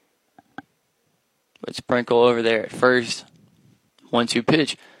 But Sprinkle over there at first. 1-2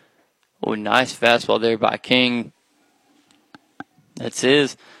 pitch. Oh, nice fastball there by King. That's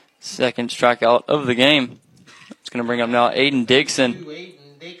his second strikeout of the game. It's going to bring up now Aiden Dixon.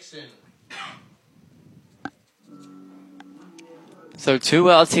 So 2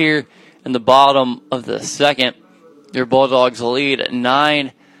 outs here in the bottom of the second. Your Bulldogs lead at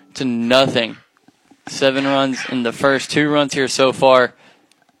 9-0. 7 runs in the first, 2 runs here so far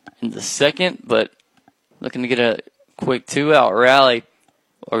in the second, but looking to get a quick 2-out rally.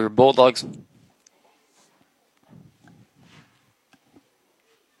 Or your Bulldogs.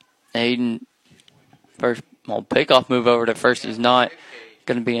 Aiden, first pickoff move over to first is not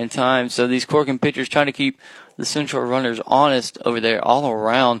going to be in time. So these Corrigan pitchers trying to keep the Central runners honest over there all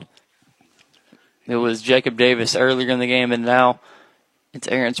around. It was Jacob Davis earlier in the game, and now it's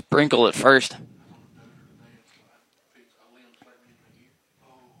Aaron Sprinkle at first.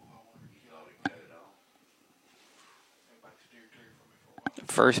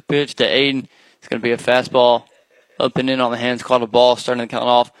 First pitch to Aiden. It's going to be a fastball up and in on the hands, called a ball, starting to count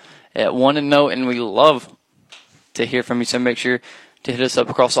off at 1-0, and we love to hear from you, so make sure to hit us up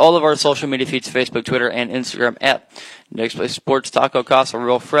across all of our social media feeds, Facebook, Twitter, and Instagram at Next Play Sports. Taco Casa,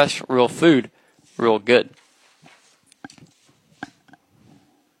 real fresh, real food, real good.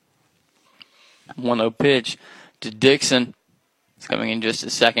 1-0 pitch to Dixon. It's coming in just a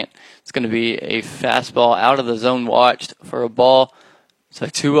second. It's going to be a fastball out of the zone, watched for a ball. So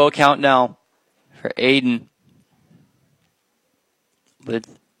 2-0 count now for Aiden,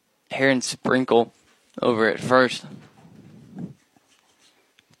 with Aaron Sprinkle over at first.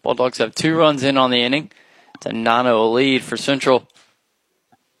 Bulldogs have 2 runs in on the inning. It's a 9-0 lead for Central.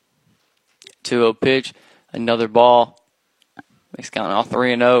 2-0 pitch, another ball. Makes count off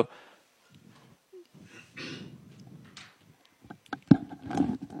 3-0.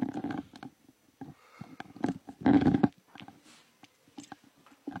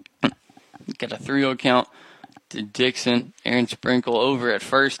 Got a 3-0 count to Dixon. Aaron Sprinkle over at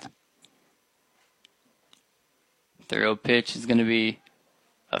first. 3-0 pitch is going to be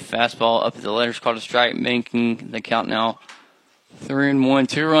a fastball up at the letters, called a strike, making the count now 3-1.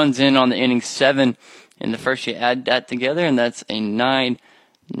 2 runs in on the inning, 7 in the first. You add that together, and that's a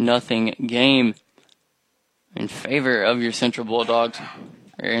 9-0 game in favor of your Central Bulldogs.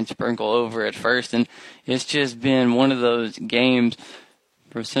 Aaron Sprinkle over at first, and it's just been one of those games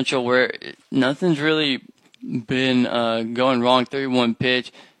for Central where nothing's really been going wrong. 3-1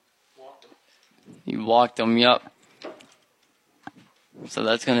 pitch. He walked him, yep. So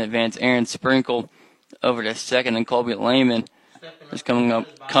that's going to advance Aaron Sprinkle over to second, and Colby Lehman is coming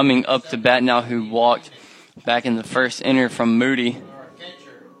up to bat now, who walked back in the first inning from Moody.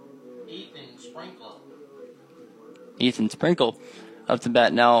 Ethan Sprinkle up to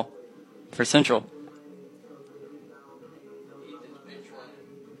bat now for Central.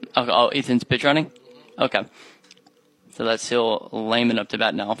 Oh, Ethan's pitch running? Okay. So that's still Lehman up to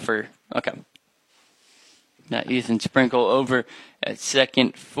bat now for, okay. Now Ethan Sprinkle over at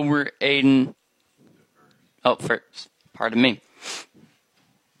second for Aiden. Oh, first. Pardon me.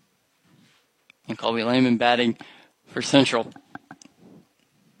 And Colby Lehman batting for Central.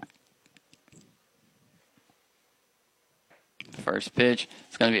 First pitch.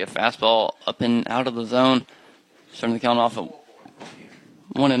 It's going to be a fastball up and out of the zone. Starting the count off at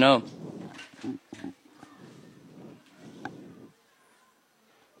 1-0.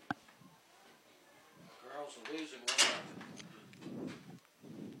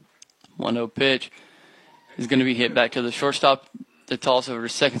 One-0 pitch is going to be hit back to the shortstop. The toss over to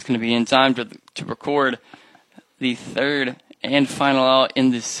second is going to be in time to record the third and final out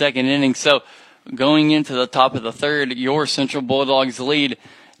in the second inning. So going into the top of the third, your Central Bulldogs lead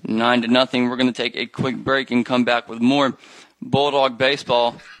 9-0. We're going to take a quick break and come back with more Bulldog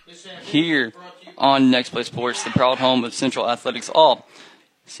baseball here on Next Play Sports, the proud home of Central Athletics all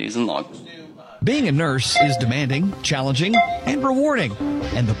season long. Being a nurse is demanding, challenging, and rewarding,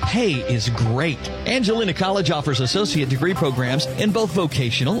 and the pay is great. Angelina College offers associate degree programs in both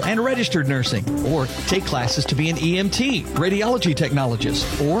vocational and registered nursing, or take classes to be an EMT, radiology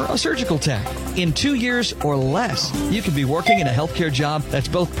technologist, or a surgical tech. In 2 years or less, you can be working in a healthcare job that's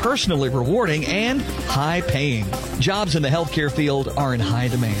both personally rewarding and high-paying. Jobs in the healthcare field are in high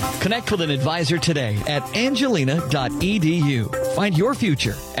demand. Connect with an advisor today at angelina.edu. Find your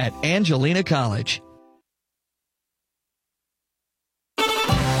future at Angelina College. Bentley's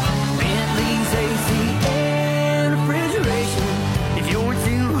AC and refrigeration. If you're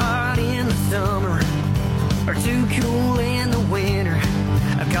too hot in the summer or too cool in the winter,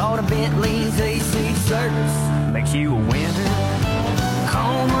 I've got a Bentley's AC service. Makes you a winner.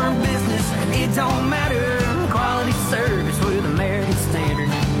 Home or business, it don't matter. Quality service with American Standard.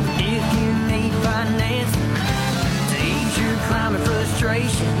 If you need finance to ease your climate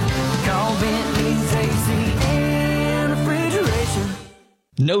frustration, call Bentley's AC and refrigeration.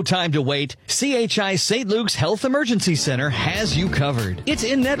 No time to wait. CHI St. Luke's Health Emergency Center has you covered. It's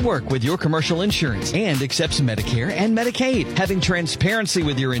in network with your commercial insurance and accepts Medicare and Medicaid, having transparency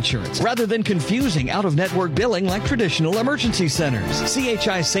with your insurance rather than confusing out-of-network billing like traditional emergency centers.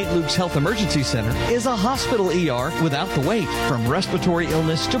 CHI St. Luke's Health Emergency Center is a hospital ER without the wait, from respiratory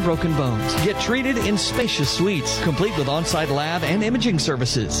illness to broken bones. Get treated in spacious suites, complete with on-site lab and imaging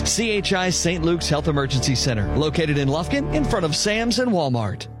services. CHI St. Luke's Health Emergency Center, located in Lufkin in front of Sam's and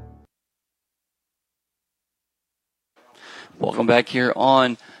Walmart. Welcome back here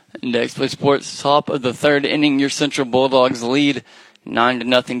on Next Play Sports. Top of the third inning, your Central Bulldogs lead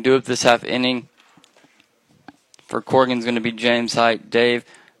 9-0. Do it this half inning. For Corrigan's going to be James Height, Dave,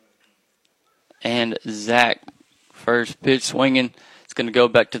 and Zach. First pitch swinging. It's going to go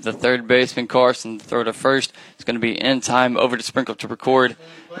back to the third baseman, Carson. Throw to first. It's going to be in time over to Sprinkle to record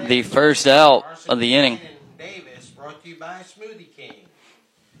the first out of the inning. Davis, brought to you by Smoothie King.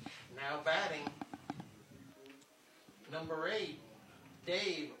 Now batting, number 8,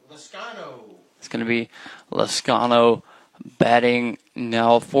 Dave Lascano. It's going to be Lascano batting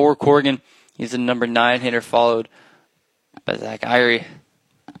now for Corrigan. He's the number 9 hitter, followed by Zach Irie.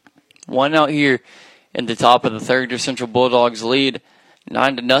 One out here in the top of the third. Your Central Bulldogs lead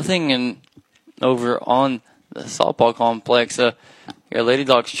 9-0, and over on the softball complex, your Lady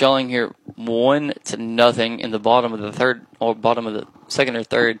Dogs trailing here 1-0 in the bottom of the third, or bottom of the second or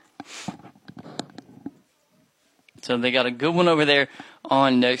third. So they got a good one over there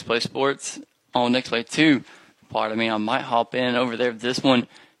on Next Play Sports, on Next Play 2. Pardon me, I might hop in over there. This one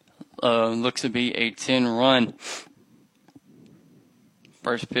looks to be a 10-run.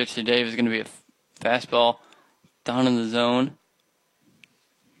 First pitch to Dave is going to be a fastball down in the zone.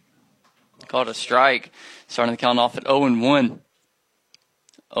 Called a strike. Starting the count off at 0-1.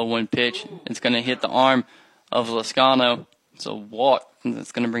 0-1 pitch. It's going to hit the arm of Lascano. It's a walk.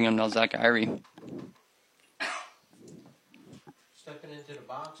 It's going to bring him now Zach Irie. Stepping into the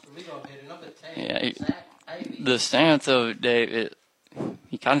box, the leadoff hitter, number 10. Yeah, Zach Ivey. the stance of Dave,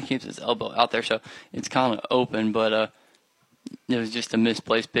 he kind of keeps his elbow out there, so it's kind of open, but It was just a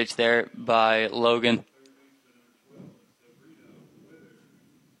misplaced pitch there by Logan.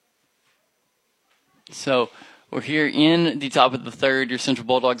 So we're here in the top of the third. Your Central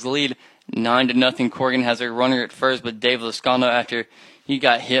Bulldogs lead 9-0. Corrigan has a runner at first, but Dave Lascano, after he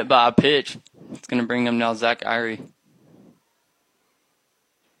got hit by a pitch, it's going to bring him now Zach Irie.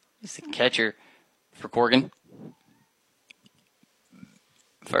 He's the catcher for Corrigan.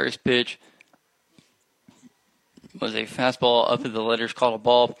 First pitch was a fastball up at the letters, called a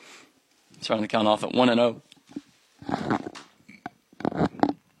ball. Starting the count off at 1-0.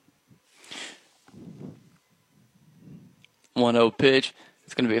 Pitch.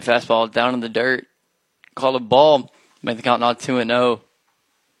 It's going to be a fastball down in the dirt. Called a ball. Make the count now 2-0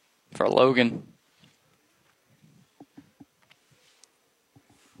 for Logan.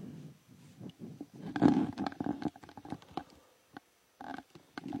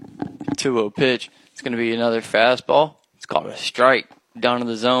 Pitch. It's going to be another fastball. It's called a strike down in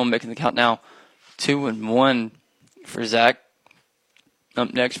the zone, making the count now 2-1 for Zach.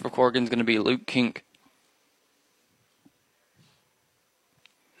 Up next for Corrigan is going to be Luke Kink.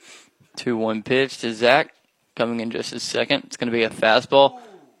 2-1 pitch to Zach. Coming in just a second. It's going to be a fastball.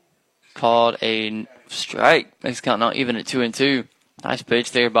 Called a strike. Makes the count now even at 2-2. Nice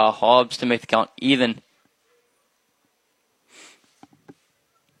pitch there by Hobbs to make the count even.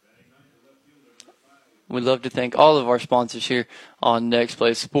 We'd love to thank all of our sponsors here on Next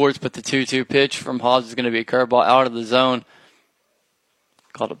Play Sports, but the 2-2 pitch from Hobbs is going to be a curveball out of the zone.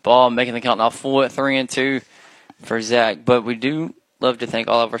 Called a ball, making the count now full at 3-2 for Zach. But we do love to thank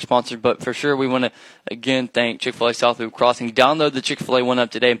all of our sponsors, but for sure we want to again thank Chick-fil-A South Loop Crossing. Download the Chick-fil-A One Up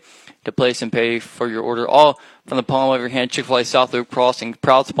today to place and pay for your order, all from the palm of your hand. Chick-fil-A South Loop Crossing,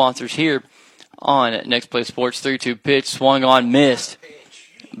 proud sponsors here on Next Play Sports. 3-2 pitch, swung on, missed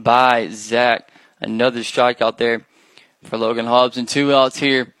by Zach. Another strikeout there for Logan Hobbs, and 2 outs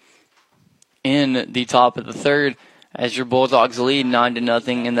here in the top of the third as your Bulldogs lead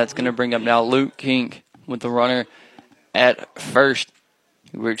 9-0, and that's going to bring up now Luke Kink with the runner at first.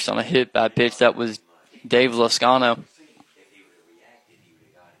 He reached on a hit by pitch. That was Dave Lascano.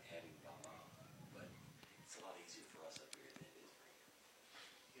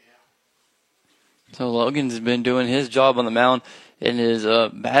 So Logan's been doing his job on the mound, and his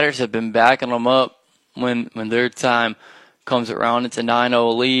batters have been backing them up when their time comes around. It's a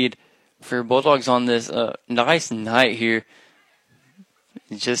 9-0 lead for Bulldogs on this nice night here.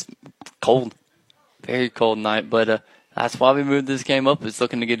 It's just cold, very cold night, but that's why we moved this game up. It's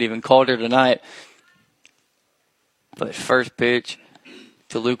looking to get even colder tonight. But first pitch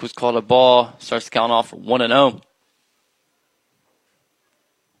to Luke was called a ball. Starts the count off 1-0.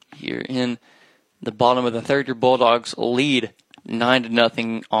 Here in the bottom of the third, your Bulldogs lead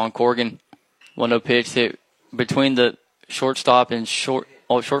 9-0 on Corrigan. 1-0 pitch hit between the shortstop and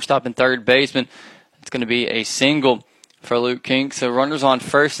third baseman. It's going to be a single for Luke King. So runners on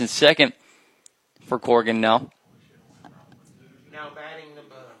first and second for Corrigan now. Now batting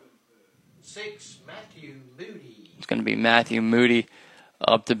number 6, Matthew Moody. It's going to be Matthew Moody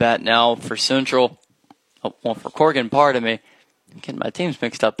up to bat now for Central. For Corrigan, pardon me. I'm getting my teams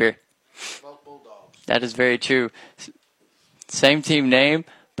mixed up here. That is very true. Same team name,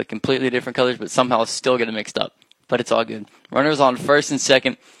 but completely different colors, but somehow still get it mixed up. But it's all good. Runners on first and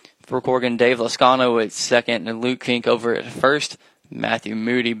second for Corrigan. Dave Lascano at second, and Luke Kink over at first. Matthew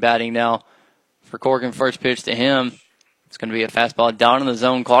Moody batting now for Corrigan. First pitch to him. It's going to be a fastball down in the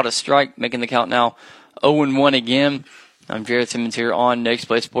zone, caught a strike, making the count now 0-1 again. I'm Jared Simmons here on Next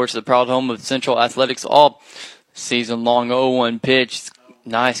Play Sports, the proud home of Central Athletics all season long. 0-1 pitch.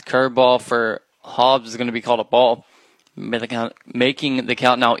 Nice curveball for Hobbs is going to be called a ball. Making the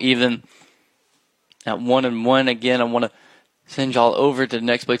count now even at 1-1. Again, I want to send y'all over to the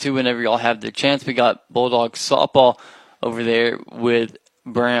Next Play 2 whenever y'all have the chance. We got Bulldog softball over there with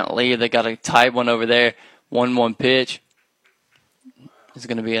Brant Lee. They got a tight one over there. 1-1 pitch. It's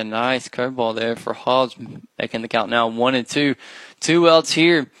going to be a nice curveball there for Hobbs, making the count now 1-2. 2 outs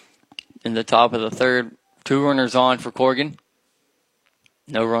here in the top of the third. 2 runners on for Corrigan.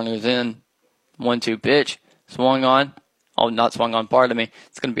 No runners in. 1-2 pitch. Swung on. Oh, not swung on, pardon me.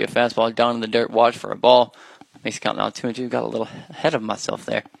 It's going to be a fastball down in the dirt. Watch for a ball. Makes the count now 2-2. Got a little ahead of myself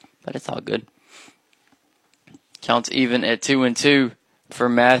there, but it's all good. Counts even at 2-2 for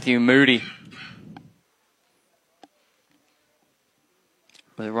Matthew Moody.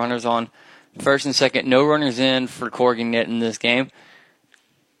 With runners on first and second. No runners in for Corrigan yet in this game.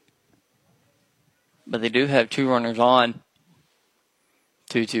 But they do have 2 runners on.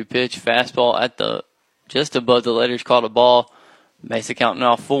 2-2 pitch. Fastball at the just above the letters, called a ball. Makes the count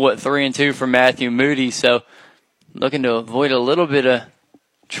now full at 3-2 for Matthew Moody. So Looking to avoid a little bit of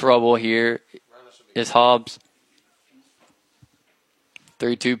trouble here is Hobbs.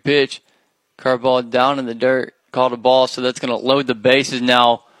 3-2 pitch. Curveball down in the dirt. Called a ball, so that's going to load the bases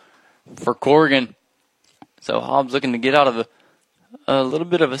now for Corrigan. So Hobbs looking to get out of a little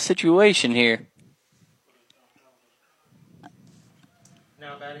bit of a situation here.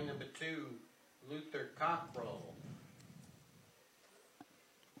 Now batting number 2, Luther Cockrell.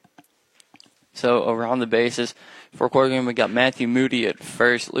 So around the bases for Corrigan, we got Matthew Moody at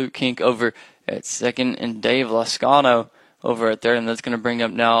first, Luke Kink over at second, and Dave Lascano over at third. And that's going to bring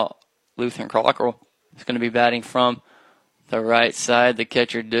up now Luther Cockrell. He's going to be batting from the right side. The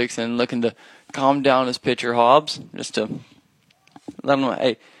catcher Dixon looking to calm down his pitcher Hobbs, just to let him know,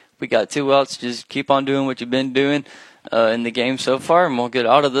 hey, we got 2 outs. Just keep on doing what you've been doing in the game so far, and we'll get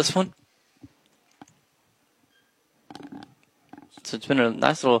out of this one. So it's been a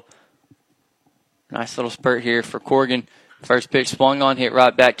nice little spurt here for Corrigan. First pitch swung on, hit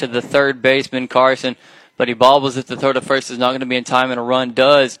right back to the third baseman, Carson. But he bobbles it to third to first. Is not going to be in time, and a run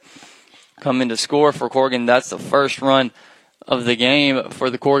does come in to score for Corrigan. That's the first run of the game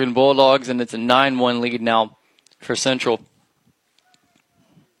for the Corrigan Bulldogs, and it's a 9-1 lead now for Central.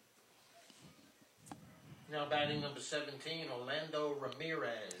 Now batting number 17, Orlando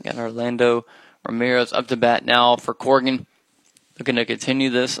Ramirez. Got Orlando Ramirez up to bat now for Corrigan. Looking to continue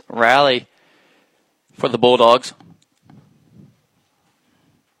this rally for the Bulldogs.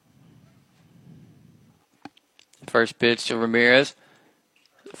 First pitch to Ramirez.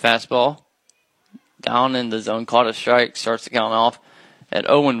 Fastball. Down in the zone. Caught a strike. Starts the count off at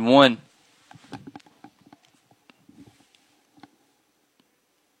 0-1.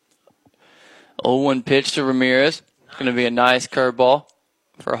 Pitch to Ramirez. Going to be a nice curveball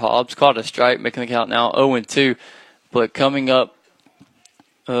for Hobbs. Caught a strike. Making the count now 0-2. But coming up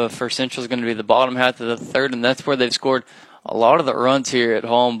for Central is going to be the bottom half of the third, and that's where they've scored a lot of the runs here at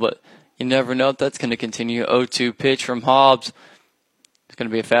home. But you never know if that's going to continue. 0-2 pitch from Hobbs. It's going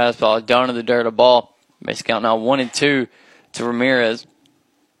to be a fastball down in the dirt, a ball. Base count now 1-2 to Ramirez.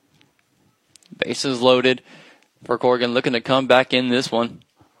 Bases loaded for Corrigan, looking to come back in this one.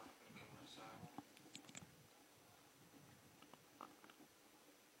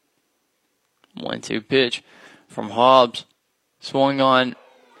 1-2 pitch from Hobbs. Swung on.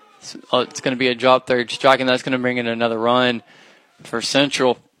 It's going to be a drop third strike, and that's going to bring in another run for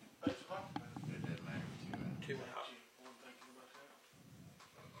Central.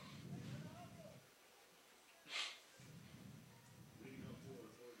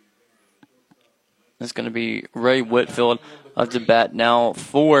 It's going to be Ray Whitfield up to bat now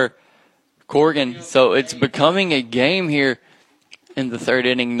for Corrigan. So it's becoming a game here in the third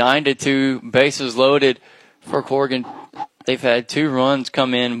inning. 9-2, bases loaded for Corrigan. They've had 2 runs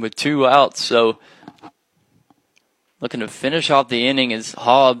come in with 2 outs. So looking to finish off the inning is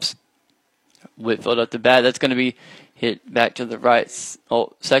Hobbs. Whitfield up to bat. That's going to be hit back to the right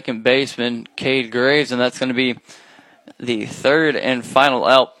second baseman, Cade Graves, and that's going to be the third and final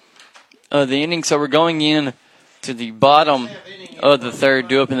out of the inning. So we're going in to the bottom of the third,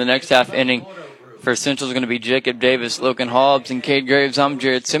 due up in the next half inning. For Central is going to be Jacob Davis, Logan Hobbs, and Cade Graves. I'm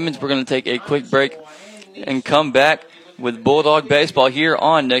Jared Simmons. We're going to take a quick break and come back with Bulldog Baseball here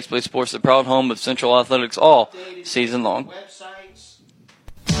on Next Play Sports, the proud home of Central Athletics all season long.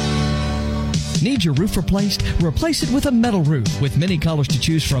 Need your roof replaced? Replace it with a metal roof with many colors to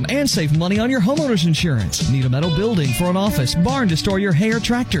choose from and save money on your homeowner's insurance. Need a metal building for an office, barn to store your hay or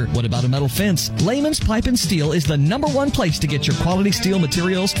tractor? What about a metal fence? Lehman's Pipe and Steel is the #1 place to get your quality steel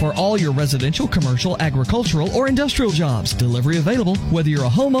materials for all your residential, commercial, agricultural, or industrial jobs. Delivery available whether you're a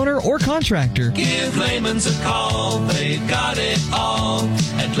homeowner or contractor. Give Lehman's a call. They've got it all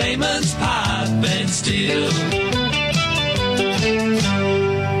at Lehman's Pipe and Steel.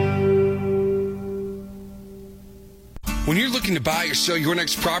 When you're looking to buy or sell your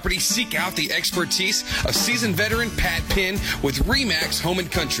next property, seek out the expertise of seasoned veteran Pat Penn with RE/MAX Home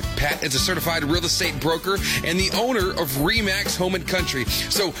and Country. Pat is a certified real estate broker and the owner of RE/MAX Home and Country.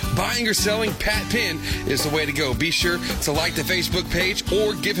 So buying or selling, Pat Penn is the way to go. Be sure to like the Facebook page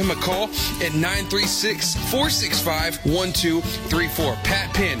or give him a call at 936-465-1234.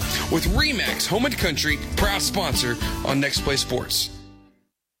 Pat Penn with RE/MAX Home and Country, proud sponsor on Next Play Sports.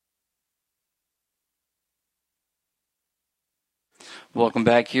 Welcome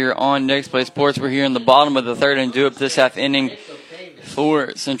back here on Next Play Sports. We're here in the bottom of the third and due up this half inning.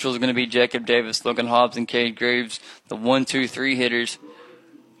 For Central is going to be Jacob Davis, Logan Hobbs, and Cade Graves, the 1-2-3 hitters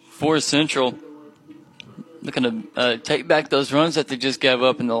for Central. Looking to take back those runs that they just gave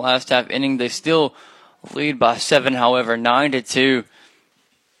up in the last half inning. They still lead by 7, however, 9-2.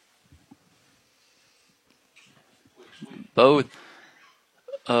 both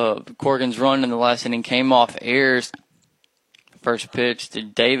Corrigan's run in the last inning came off errors. First pitch to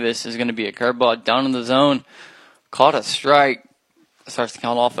Davis is going to be a curveball down in the zone. Caught a strike. Starts to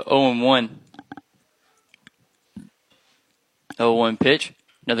count off at 0-1. 0-1 pitch.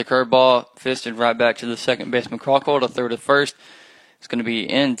 Another curveball fisted right back to the second baseman Crawford. A throw to first. It's going to be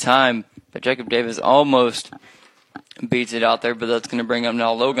in time. But Jacob Davis almost beats it out there, but that's going to bring up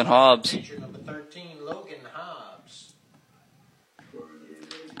now Logan Hobbs. Pitcher number 13, Logan Hobbs.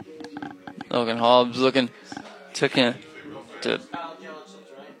 Logan Hobbs looking to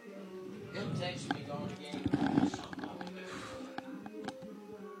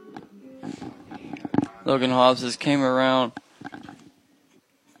Logan Hobbs has came around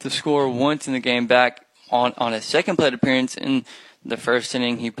to score once in the game back on his second plate appearance in the first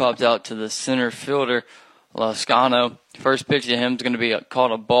inning. He popped out to the center fielder, Lascano. First pitch to him is going to be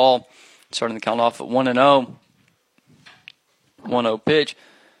caught a ball, starting the count off at 1-0. 1-0 pitch.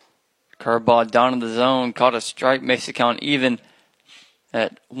 Curveball down in the zone, caught a strike, makes the count even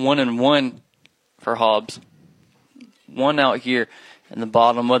at 1-1 for Hobbs. One out here in the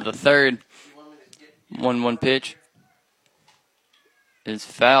bottom of the third. 1-1 pitch is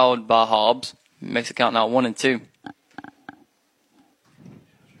fouled by Hobbs. Makes the count now 1-2.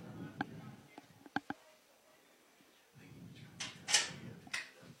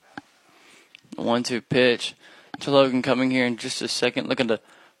 1-2 pitch to Logan coming here in just a second. Looking to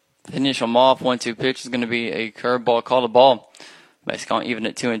finish him off. 1-2 pitch is going to be a curveball, called a ball. Makes the count even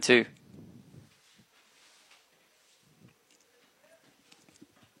at 2-2.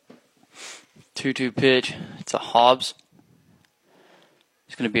 Two pitch. It's a Hobbs.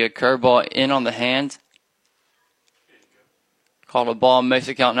 It's going to be a curveball in on the hands. Called a ball. Makes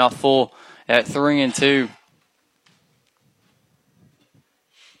the count now full at 3-2.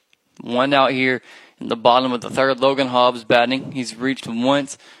 One out here in the bottom of the third. Logan Hobbs batting. He's reached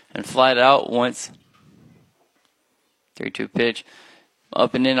once and flat out once. 3-2 pitch.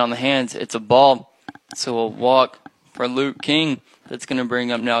 Up and in on the hands. It's a ball. So a walk for Luke King. That's going to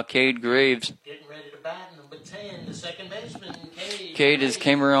bring up now Cade Graves. Getting ready to bat, number 10, the second baseman, Cade. Cade has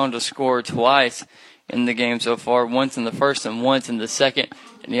came around to score twice in the game so far. Once in the first and once in the second.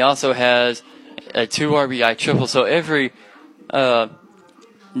 And he also has a 2 RBI triple. So every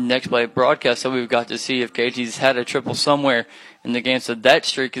next play broadcast, so we've got to see if KG's had a triple somewhere in the game. So that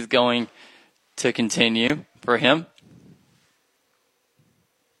streak is going to continue for him.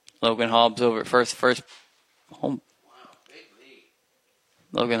 Logan Hobbs over at first home.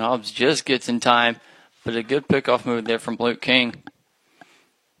 Logan Hobbs just gets in time, but a good pickoff move there from Luke King.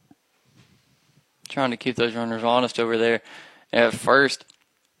 Trying to keep those runners honest over there at first.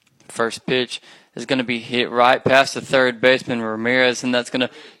 First pitch is going to be hit right past the third baseman, Ramirez, and that's going to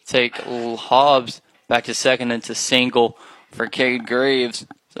take Hobbs back to second into single for Cade Graves.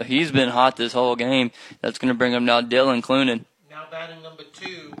 So he's been hot this whole game. That's going to bring him now Dylan Clunan. Now batting number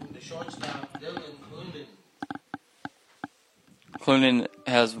 2, the shortstop, Dylan Clunan. Clunan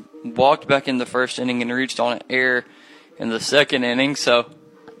has walked back in the first inning and reached on an error in the second inning, so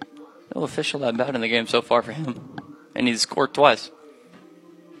no official at bat in the game so far for him. And he's scored twice.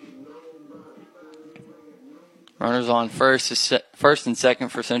 Runners on first and second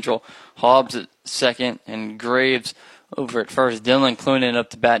for Central. Hobbs at second and Graves over at first. Dylan Clunan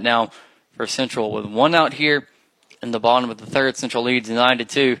up to bat now for Central with one out here in the bottom of the third. Central leads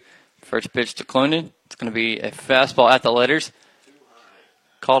 9-2. First pitch to Clunan. It's going to be a fastball at the letters.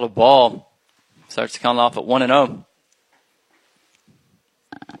 Called a ball. Starts to count off at 1-0.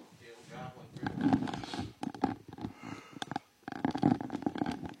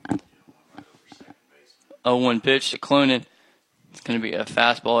 A 1 pitch to Clunan. It's going to be a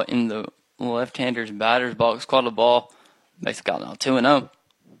fastball in the left-hander's batter's box. Called a ball. Makes it count now 2-0.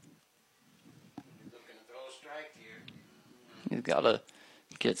 He's got to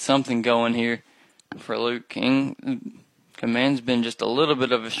get something going here for Luke King. Command's been just a little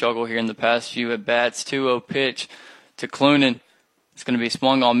bit of a struggle here in the past few at-bats. 2-0 pitch to Clunan. It's going to be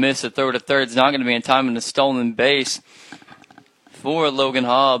swung on miss. A throw to third. It's not going to be in time in the stolen base for Logan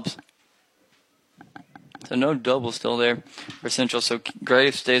Hobbs. So no double still there for Central. So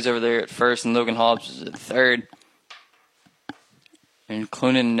Graves stays over there at first and Logan Hobbs is at third. And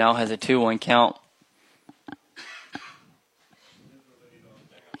Clunan now has a 2-1 count.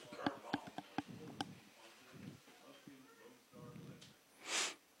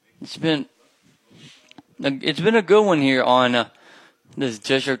 It's been a good one here on this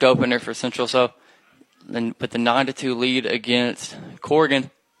district opener for Central. So then with the 9-2 lead against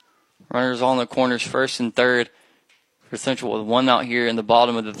Corrigan, runners on the corners first and third for Central with one out here in the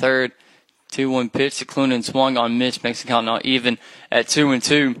bottom of the third. 2-1 pitch to Clunan, swung on, missed, makes the count now even at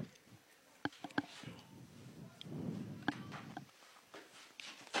 2-2.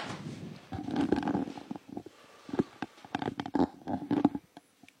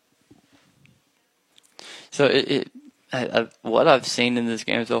 So what I've seen in this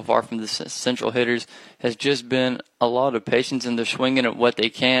game so far from the Central hitters has just been a lot of patience, and they're swinging at what they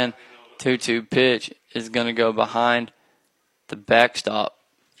can. 2-2 pitch is going to go behind the backstop.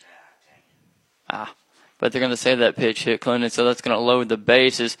 But they're going to say that pitch hit Clunan, so that's going to load the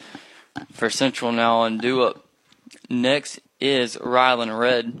bases for Central now and do up. Next is Rylan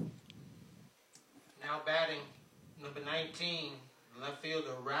Red. Now batting, number 19, left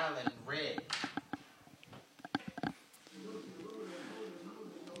fielder Rylan Red.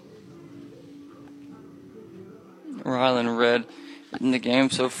 Rylan Red in the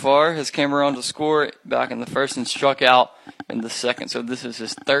game so far has came around to score back in the first and struck out in the second. So this is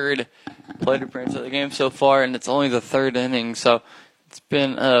his third plate appearance of the game so far, and it's only the third inning. So it's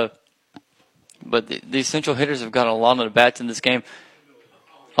been but these Central hitters have got a lot of the bats in this game.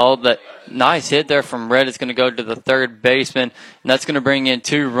 Oh, that nice hit there from Red is going to go to the third baseman, and that's going to bring in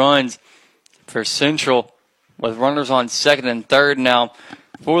 2 runs for Central with runners on second and third now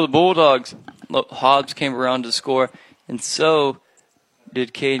for the Bulldogs. Look, Hobbs came around to score, and so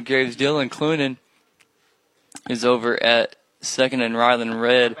did Cade Graves. Dylan Clunan is over at second, and Rylan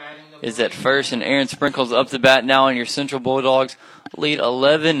Red is at first, and Aaron Sprinkle's up to bat now, and your Central Bulldogs lead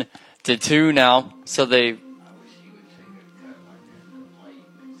 11-2 now. So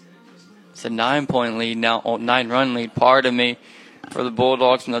it's a 9-point lead now, 9-run lead, pardon me, for the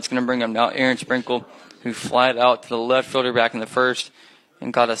Bulldogs, and that's going to bring up now Aaron Sprinkle, who flied out to the left fielder back in the first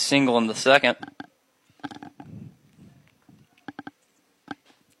and got a single in the second.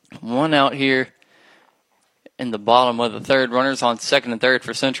 1 out here in the bottom of the third. Runners on second and third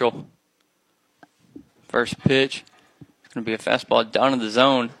for Central. First pitch. It's going to be a fastball down in the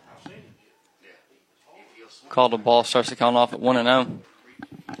zone. Called a ball. Starts the count off at 1-0.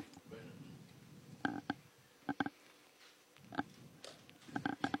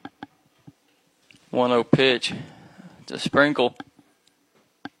 One-0 pitch to Sprinkle.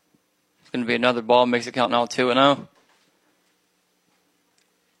 It's going to be another ball. Makes it count now 2-0.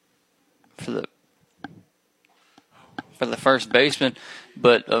 For the first baseman.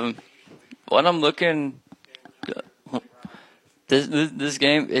 But what I'm looking, this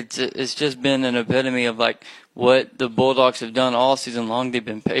game, it's just been an epitome of like what the Bulldogs have done all season long. They've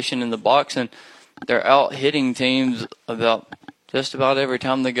been patient in the box, and they're out hitting teams just about every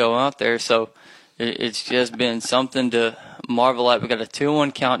time they go out there. So it's just been something to marvel at. We got a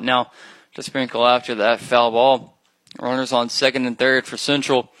 2-1 count now to Sprinkle after that foul ball. Runners on second and third for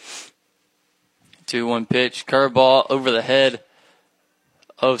Central. 2-1 pitch, curveball over the head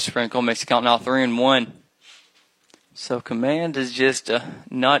of Sprinkle, makes the count now 3-1. So command is just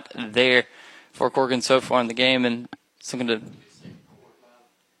not there for Corcoran so far in the game, and it's going to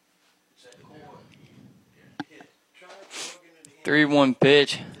 3-1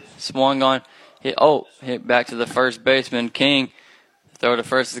 pitch, swung on, hit back to the first baseman, King. Throw to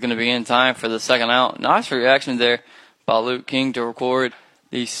first is going to be in time for the second out. Nice reaction there by Luke King to record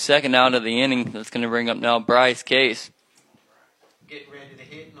the second out of the inning. That's going to bring up now Bryce Case. Get ready to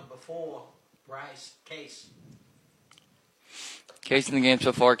hit number 4, Bryce Case. Case in the game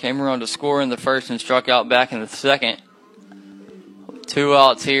so far came around to score in the first and struck out back in the second. 2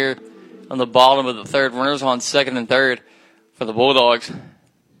 outs here on the bottom of the third. Runners on second and third for the Bulldogs.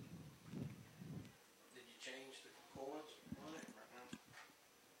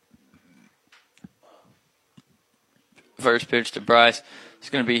 First pitch to Bryce. It's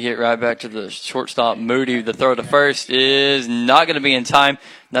going to be hit right back to the shortstop, Moody. The throw to first is not going to be in time.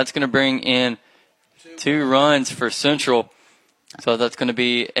 That's going to bring in 2 runs for Central. So that's going to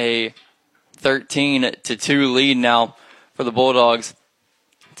be a 13-2 lead now for the Bulldogs.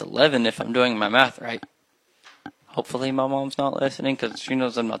 It's 11 if I'm doing my math right. Hopefully my mom's not listening because she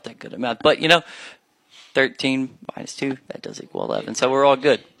knows I'm not that good at math. But, 13 minus 2, that does equal 11. So we're all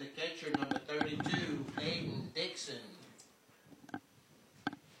good. The catcher, number 32, Aiden Dixon.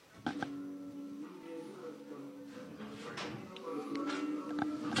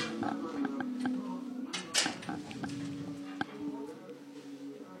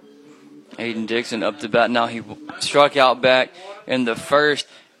 Aiden Dixon up to bat now. He struck out back in the first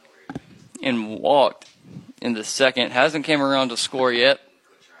and walked in the second. Hasn't came around to score yet.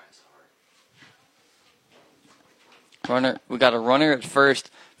 We got a runner at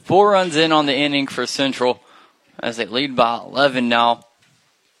first. 4 runs in on the inning for Central as they lead by 11 now.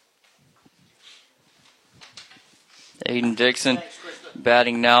 Aiden Dixon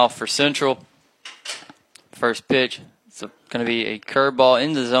batting now for Central. First pitch. It's going to be a curveball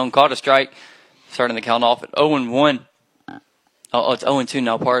in the zone. Caught a strike. Starting the count off at 0-1. Oh, it's 0-2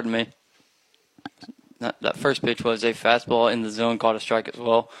 now. Pardon me. That first pitch was a fastball in the zone. Caught a strike as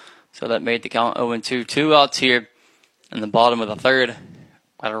well. So that made the count 0-2. 2 outs here in the bottom of the third.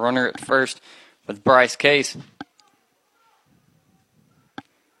 Got a runner at first with Bryce Case.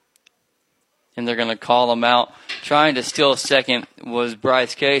 And they're going to call him out. Trying to steal second was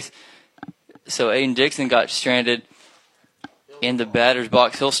Bryce Case. So Aiden Dixon got stranded in the batter's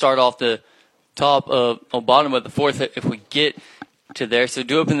box. He'll start off the bottom of the fourth if we get to there. So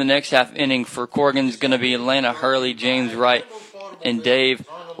due up in the next half inning for Corrigan is going to be Atlanta Hurley, James Wright, and Dave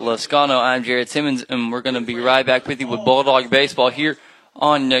Lascano. I'm Jared Simmons, and we're going to be right back with you with Bulldog Baseball here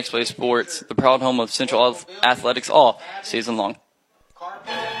on Next Play Sports, the proud home of Central Athletics all season long.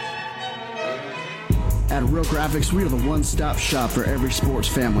 At Real Graphics, we are the one-stop shop for every sports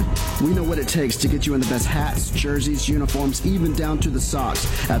family. We know what it takes to get you in the best hats, jerseys, uniforms, even down to the socks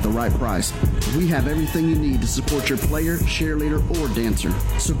at the right price. We have everything you need to support your player, cheerleader, or dancer.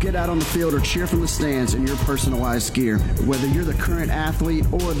 So get out on the field or cheer from the stands in your personalized gear. Whether you're the current athlete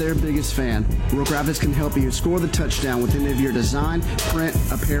or their biggest fan, Real Graphics can help you score the touchdown with any of your design, print,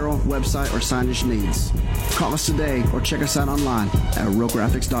 apparel, website, or signage needs. Call us today or check us out online at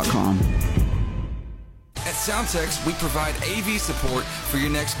realgraphics.com. At Soundtex, we provide AV support for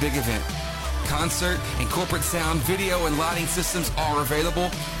your next big event. Concert and corporate sound, video, and lighting systems are available.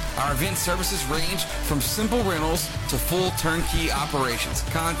 Our event services range from simple rentals to full turnkey operations.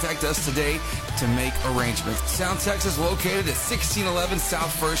 Contact us today to make arrangements. Soundtex is located at 1611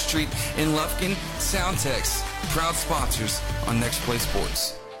 South 1st Street in Lufkin. Soundtex, proud sponsors on Next Play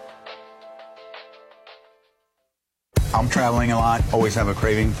Sports. I'm traveling a lot, always have a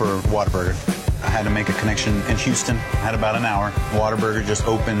craving for Whataburger. I had to make a connection in Houston, had about an hour. Whataburger just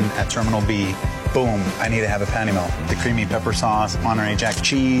opened at Terminal B. Boom, I need to have a patty melt. The creamy pepper sauce, Monterey Jack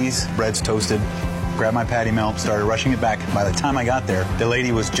cheese, bread's toasted. Grabbed my patty melt, started rushing it back. By the time I got there, the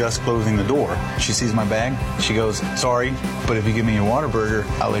lady was just closing the door. She sees my bag. She goes, sorry, but if you give me your Whataburger,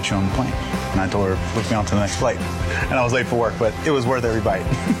 I'll let you on the plane. And I told her, book me on to the next flight. And I was late for work, but it was worth every bite.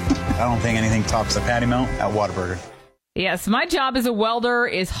 I don't think anything tops the patty melt at Whataburger. Yes, my job as a welder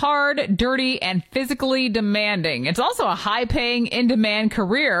is hard, dirty, and physically demanding. It's also a high-paying, in-demand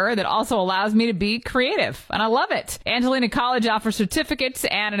career that also allows me to be creative, and I love it. Angelina College offers certificates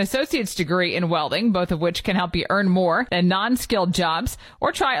and an associate's degree in welding, both of which can help you earn more than non-skilled jobs,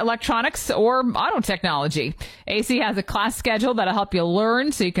 or try electronics or auto technology. AC has a class schedule that'll help you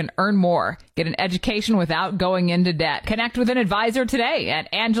learn so you can earn more. Get an education without going into debt. Connect with an advisor today at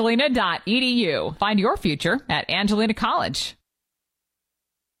angelina.edu. Find your future at Angelina College.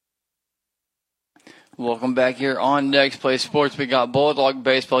 Welcome back here on Next Play Sports. We got Bulldog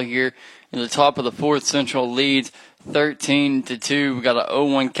Baseball here in the top of the fourth. Central leads 13-2. We got an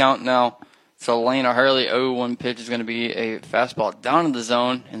 0-1 count now. So Atlanta Hurley 0-1 pitch is going to be a fastball down in the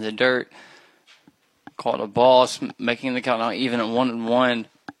zone in the dirt. Caught a ball, making the count now even at 1-1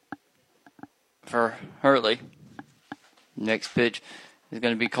 for Hurley. Next pitch is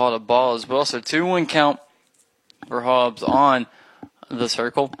going to be called a ball as well. So 2-1 count for Hobbs on the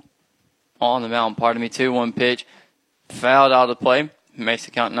circle. On the mound, 2-1 pitch. Fouled out of play. Makes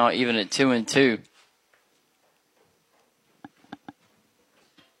the count now even at 2-2.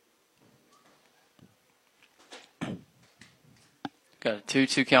 Got a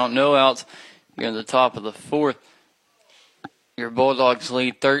 2-2 count, no outs. You're in the top of the fourth. Your Bulldogs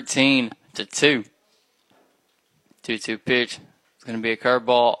lead 13-2. 2-2 pitch. It's going to be a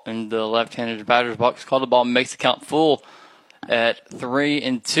curveball in the left-handed batter's box. Called the ball, makes the count full at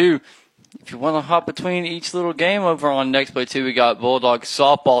 3-2. If you want to hop between each little game over on Next Play 2, we got Bulldogs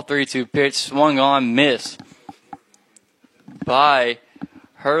softball 3-2 pitch. Swung on, missed by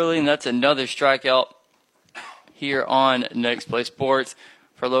Hurley. And that's another strikeout here on Next Play Sports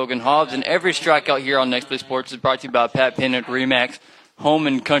for Logan Hobbs. And every strikeout here on Next Play Sports is brought to you by Pat Penn at RE/MAX Home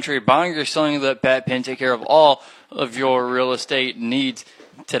and Country. Buying or selling, let Pat Penn take care of all of your real estate needs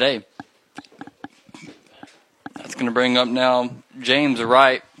today. That's going to bring up now James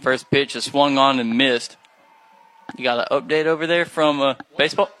Wright. First pitch is swung on and missed. You got an update over there from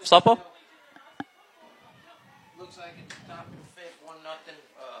baseball, softball? Looks like it's top of the fifth, 1-0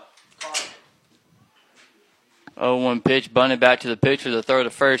 Cardinals. 0-1 pitch, bunted back to the pitcher. The throw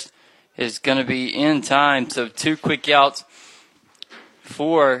to first is going to be in time. So 2 quick outs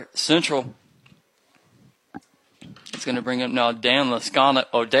for Central. It's going to bring up now Dave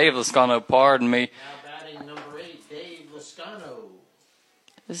Lascano, pardon me. Now batting number 8, Dave Lascano.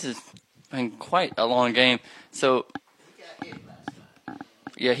 This has been quite a long game. So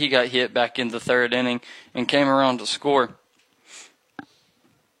yeah, he got hit back in the third inning and came around to score.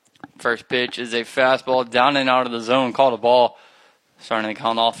 First pitch is a fastball down and out of the zone, called a ball. Starting to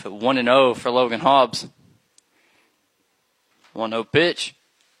count off at 1-0 for Logan Hobbs. 1-0 pitch.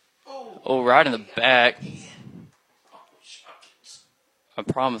 Oh, right in the back. I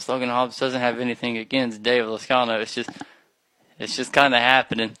promise Logan Hobbs doesn't have anything against Dave Lascano. It's just kind of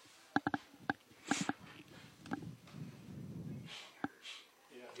happening.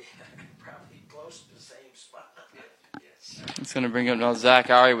 It's going to bring up now Zach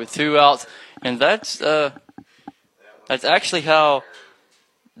Irie with 2 outs, and that's actually how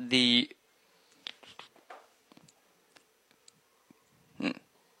the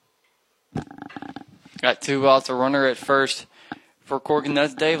got 2 outs, a runner at first for Corgan.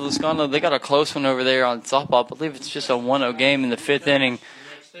 That's Dave Lascano. They got a close one over there on softball. I believe it's just a 1-0 game in the 5th inning,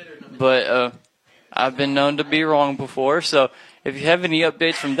 but I've been known to be wrong before. So if you have any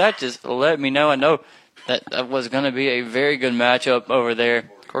updates from that, just let me know. I know that was going to be a very good matchup over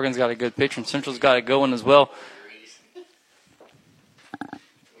there. Corgan's got a good pitcher, and Central's got a good one as well.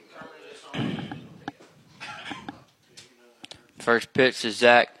 First pitch to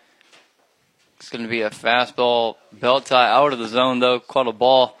Zach. It's going to be a fastball, belt tie out of the zone, though. Caught a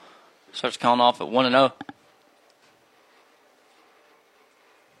ball. Starts counting off at 1-0.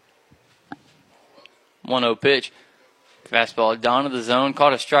 Pitch. Fastball down to the zone.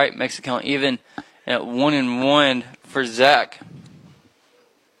 Caught a strike. Makes the count even at 1-1 for Zach.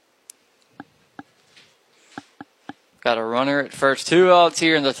 Got a runner at first. 2 outs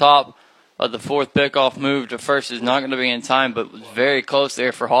here in the top of the 4th. Pickoff move to first is not going to be in time, but was very close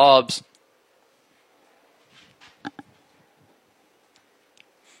there for Hobbs.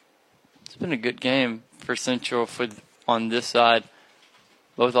 It's been a good game for Central on this side,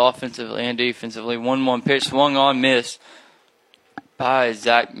 both offensively and defensively. 1-1 pitch swung on, missed by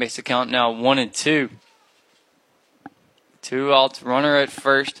Zach. Makes the count now 1-2. 2 outs, runner at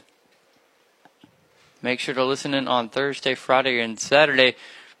first. Make sure to listen in on Thursday, Friday, and Saturday.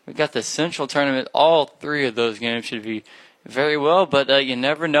 We got the Central tournament. All 3 of those games should be very well, but you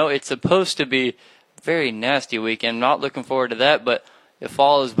never know. It's supposed to be a very nasty weekend. Not looking forward to that, but if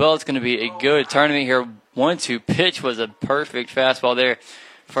all is well, it's going to be a good tournament here. 1-2 pitch was a perfect fastball there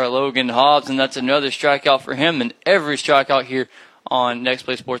for Logan Hobbs, and that's another strikeout for him. And every strikeout here on Next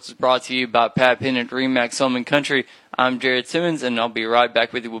Play Sports is brought to you by Pat Penn at Remax Home & Country. I'm Jared Simmons, and I'll be right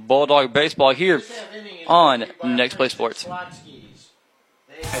back with you with Bulldog Baseball here on Next Play Sports.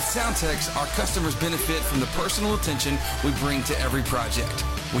 At Soundtex, our customers benefit from the personal attention we bring to every project.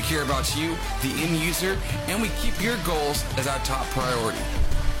 We care about you, the end user, and we keep your goals as our top priority.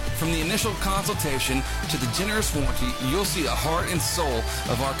 From the initial consultation to the generous warranty, you'll see the heart and soul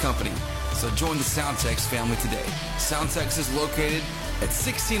of our company. So join the Soundtex family today. Soundtex is located at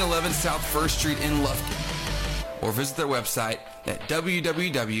 1611 South 1st Street in Lufkin, or visit their website at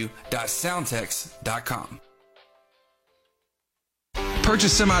www.soundtex.com.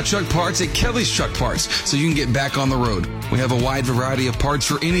 Purchase semi-truck parts at Kelly's Truck Parts so you can get back on the road. We have a wide variety of parts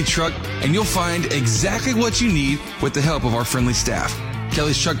for any truck, and you'll find exactly what you need with the help of our friendly staff.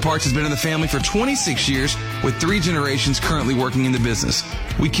 Kelly's Truck Parts has been in the family for 26 years, with 3 generations currently working in the business.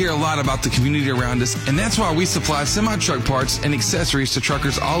 We care a lot about the community around us, and that's why we supply semi-truck parts and accessories to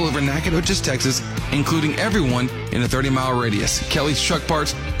truckers all over Nacogdoches, Texas, including everyone in a 30-mile radius. Kelly's Truck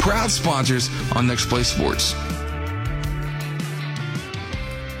Parts, proud sponsors on Next Play Sports.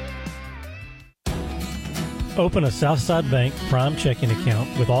 Open a Southside Bank Prime checking account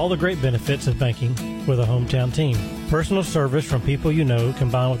with all the great benefits of banking with a hometown team. Personal service from people you know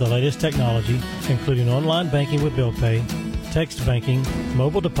combined with the latest technology, including online banking with bill pay, text banking,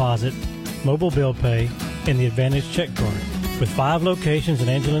 mobile deposit, mobile bill pay, and the Advantage check card. With 5 locations in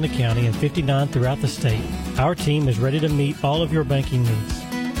Angelina County and 59 throughout the state, our team is ready to meet all of your banking needs.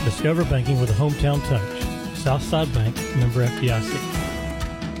 Discover banking with a hometown touch. Southside Bank, member FDIC.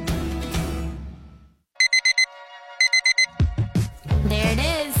 There it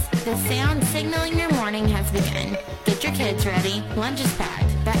is. The sound signaling your morning has begun. Get your kids ready. Lunch is packed.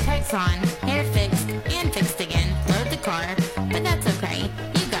 Backpack's on. Hair fixed and fixed again. Load the car. But that's okay.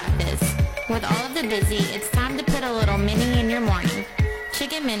 You got this. With all of the busy, it's time to put a little mini in your morning.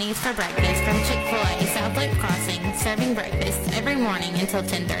 Chicken minis for breakfast from Chick-fil-A South Loop Crossing. Serving breakfast every morning until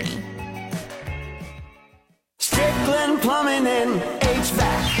 10:30. Strickland Plumbing and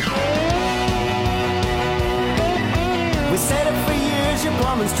HVAC. We set it for years, your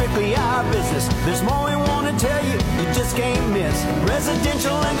plumbing's strictly our business. There's more we want to tell you, you just can't miss.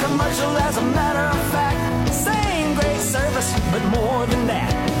 Residential and commercial, as a matter of fact. Same great service, but more than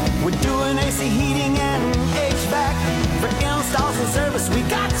that. We're doing AC heating and HVAC for installs and service, we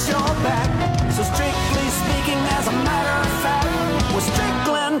got your back. So strictly speaking, as a matter of fact, we're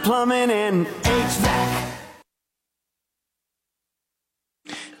Strickland Plumbing and HVAC.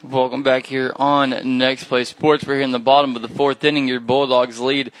 Welcome back here on Next Play Sports. We're here in the bottom of the fourth inning. Your Bulldogs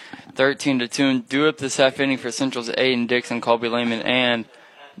lead 13-2. Due up this half inning for Central's Aiden Dixon, Colby Lehman, and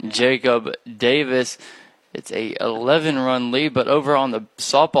Jacob Davis. It's a 11-run lead, but over on the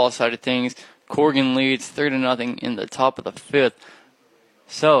softball side of things, Corrigan leads 3-0 in the top of the fifth.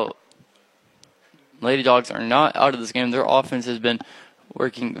 So, Lady Dogs are not out of this game. Their offense has been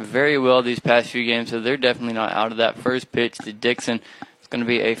working very well these past few games, so they're definitely not out of that. First pitch to Dixon. It's going to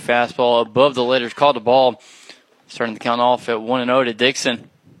be a fastball above the letters. Called the ball. Starting the count off at 1-0 to Dixon.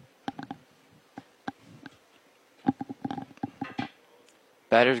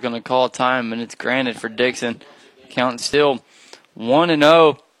 Batter's going to call time, and it's granted for Dixon. Count still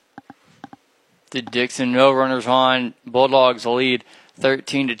 1-0 to Dixon. No runners on. Bulldogs lead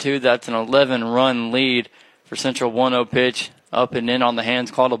 13-2. That's an 11-run lead for Central. 1-0 pitch. Up and in on the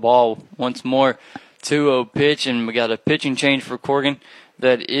hands. Called a ball once more. 2-0 pitch, and we got a pitching change for Corrigan.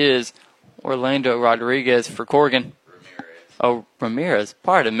 That is Orlando Rodriguez for Corrigan. Ramirez.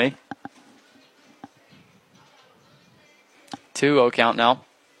 Pardon me. 2-0 count now.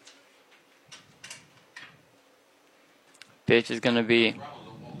 Pitch is going to be.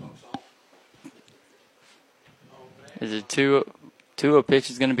 Is it 2-0 pitch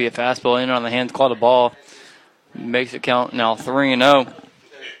is going to be a fastball in on the hands. Called a ball. Makes it count now 3-0.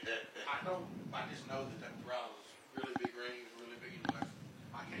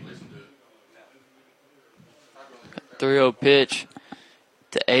 3-0 pitch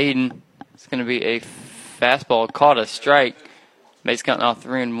to Aiden. It's going to be a fastball caught a strike. Makes count now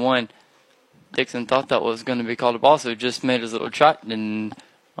 3-1. Dixon thought that was going to be called a ball, so just made his little shot, and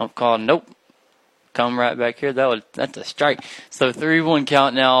I'm calling nope. Come right back here. That's a strike. So 3-1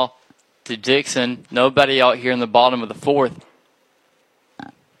 count now to Dixon. Nobody out here in the bottom of the fourth.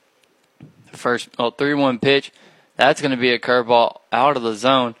 First 3-1 pitch. That's going to be a curveball out of the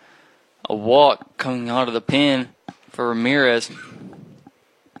zone. A walk coming out of the pen for Ramirez.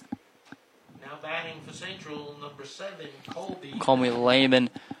 Now batting for Central, number 7, Colby. Colby Lehman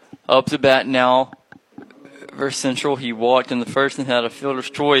up to bat now for Central. He walked in the first and had a fielder's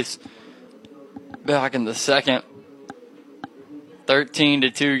choice back in the second.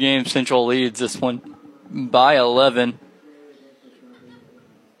 13-2 game. Central leads this one by 11.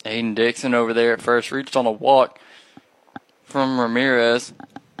 Aiden Dixon over there at first reached on a walk from Ramirez.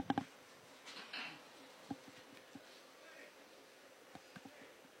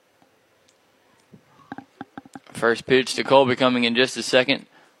 First pitch to Colby coming in just a second.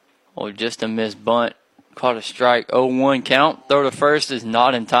 Oh, just a missed bunt. Caught a strike. 0-1 count. Throw to first is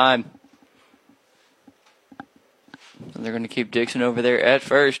not in time. So they're going to keep Dixon over there at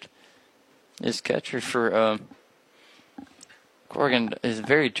first. This catcher for Corrigan is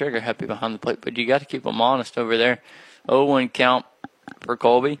very trigger happy behind the plate, but you got to keep them honest over there. 0-1 count for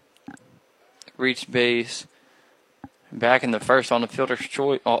Colby. Reached base. Back in the first on the fielder's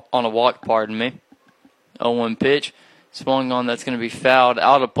choice, on a walk, pardon me. 0-1 pitch. Swung on, that's going to be fouled.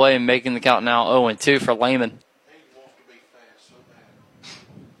 Out of play and making the count now 0-2 for Lehman.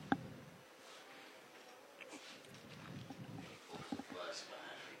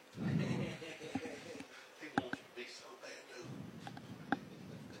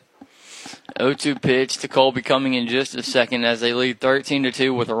 Oh, 2 pitch to Colby coming in just a second as they lead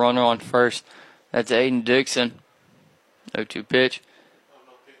 13-2 with a runner on first. That's Aiden Dixon. 0-2 pitch.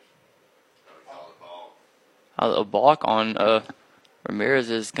 A balk on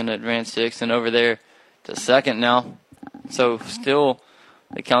Ramirez is going to advance Dixon over there to second now. So still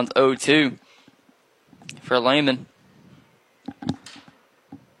the count's 0-2 for Lehman.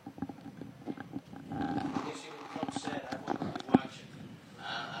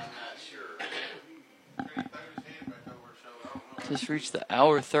 Just reached the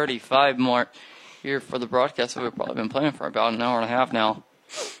hour 35 mark here for the broadcast. So we've probably been playing for about an hour and a half now.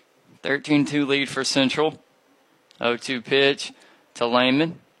 13-2 lead for Central. 0-2 pitch to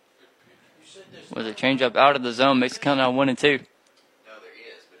Lehman. With a changeup out of the zone, makes the count now 1-2. No, there is,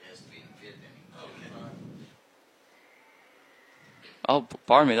 but it has to be in the 5th inning. Oh,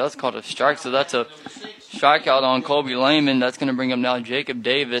 pardon me, that's called a strike. So that's a strikeout on Colby Lehman. That's going to bring up now Jacob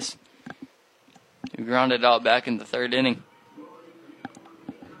Davis, who grounded out back in the 3rd inning.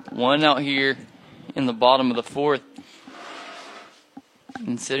 1 out here in the bottom of the 4th.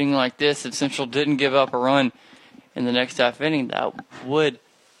 And sitting like this, if Central didn't give up a run in the next half inning, that would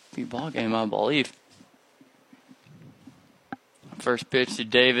be ball game, I believe. First pitch to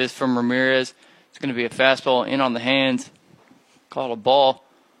Davis from Ramirez. It's going to be a fastball in on the hands called a ball.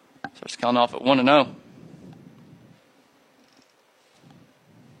 Starts counting off at 1-0.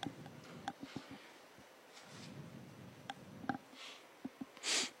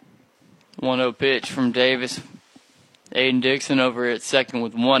 One-0 pitch from Davis. Aiden Dixon over at second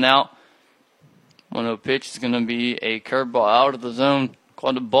with one out. 1-0 pitch is going to be a curveball out of the zone.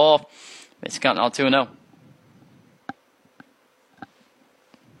 Called a ball. It's counting out 2-0.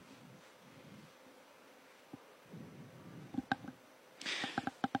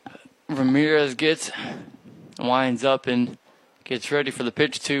 Ramirez winds up and gets ready for the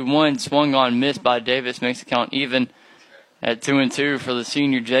pitch. 2-1. Swung on, missed by Davis. Makes the count even at 2-2 for the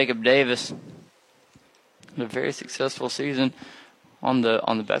senior Jacob Davis. A very successful season on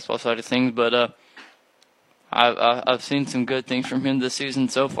the basketball side of things, but I've seen some good things from him this season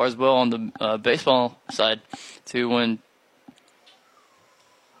so far as well on the baseball side too. When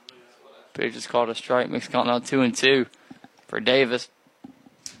pitch is called a strike, makes the count now 2-2 for Davis.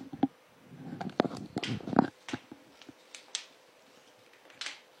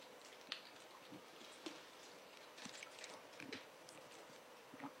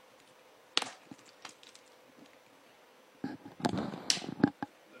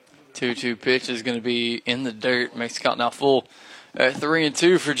 Two pitch is going to be in the dirt. Makes the count now full at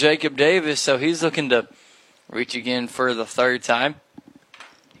 3-2 for Jacob Davis. So he's looking to reach again for the third time.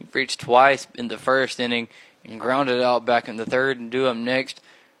 He reached twice in the first inning and grounded out back in the third. And due up next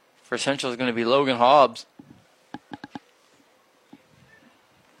for Central is going to be Logan Hobbs.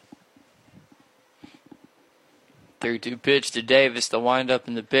 Three-two pitch to Davis. The windup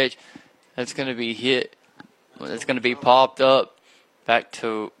in the pitch. That's going to be hit. That's going to be popped up back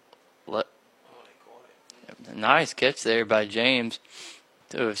to. Nice catch there by James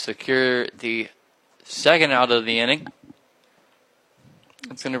to secure the second out of the inning.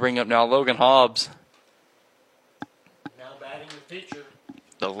 It's going to bring up now Logan Hobbs. Now batting the pitcher.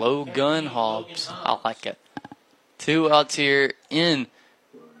 The Logan Hobbs. I like it. 2 outs here in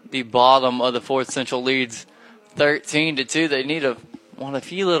the bottom of the fourth. Central leads 13-2. They need want a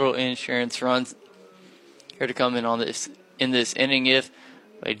few little insurance runs here to come in on this inning if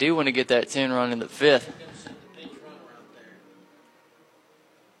they do want to get that 10 run in the fifth.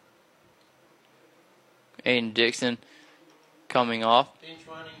 Aiden Dixon coming off. Pinch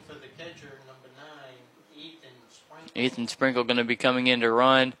running for the catcher, number 9, Ethan Sprinkle. Ethan Sprinkle going to be coming in to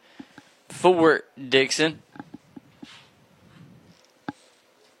run for Dixon.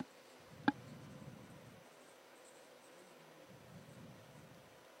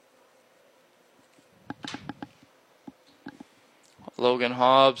 Logan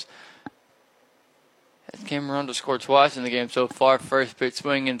Hobbs has came around to score twice in the game so far. First pitch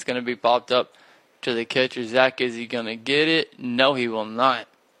swinging is going to be popped up to the catcher. Zach, is he going to get it? No, he will not.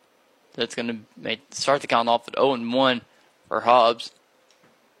 That's going to start the count off at 0-1 for Hobbs.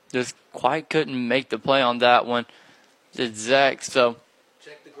 Just quite couldn't make the play on that one. Did Zach, so.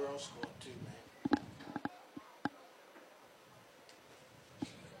 Check the girls' score too, man.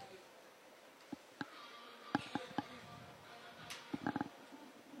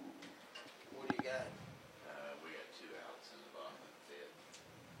 What do you got? We got 2 outs in the bottom of the fifth.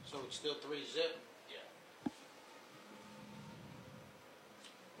 So it's still 3-zip?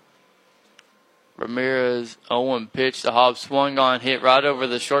 Ramirez, 0-1 pitch to Hobbs, swung on, hit right over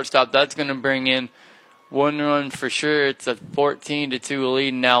the shortstop. That's going to bring in 1 run for sure. It's a 14-2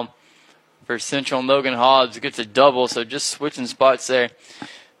 lead now for Central. And Logan Hobbs gets a double, so just switching spots there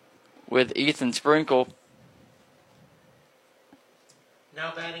with Ethan Sprinkle.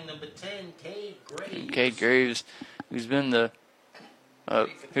 Now batting number 10, Cade Graves. Cade Graves, who's been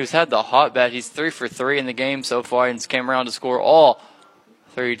who's had the hot bat. He's 3 for 3 in the game so far and came around to score all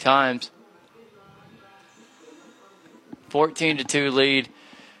 3 times. 14-2 lead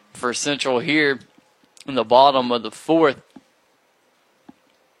for Central here in the bottom of the fourth.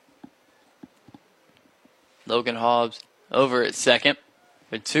 Logan Hobbs over at second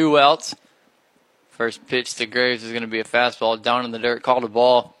with 2 outs. First pitch to Graves is going to be a fastball down in the dirt, called a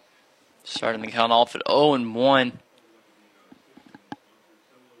ball. Starting the count off at 0-1.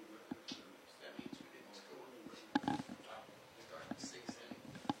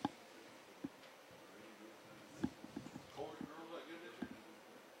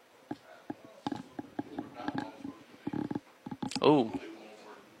 Oh.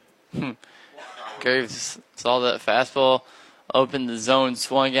 Graves saw that fastball, opened the zone,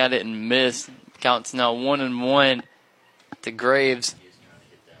 swung at it, and missed. Counts now 1-1 to Graves.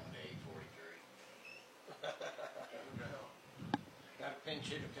 Got a pinch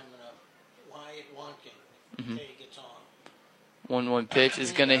hitter coming up. Wyatt Wonkin. Okay, gets on. 1-1 pitch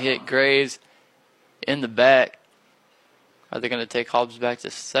is going to hit Graves in the back. Are they going to take Hobbs back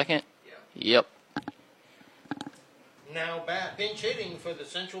to second? Yep. Now bat pinch hitting for the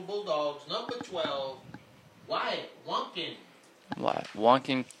Central Bulldogs, number 12, Wyatt Wonkin. Wyatt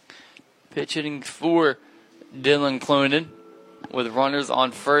Wonkin pitch hitting for Dylan Cloonan with runners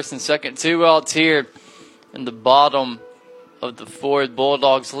on first and second. 2 outs here in the bottom of the fourth.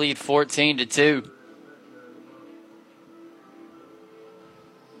 Bulldogs lead 14-2.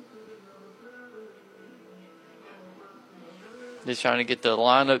 Just trying to get the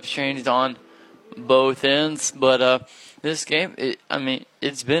lineup changed on both ends. But this game,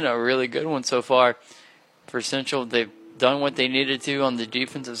 it's been a really good one so far for Central. They've done what they needed to on the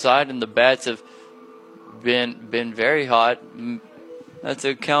defensive side, and the bats have been very hot. That's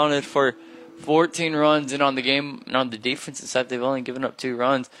accounted for 14 runs in on the game. And on the defensive side, they've only given up 2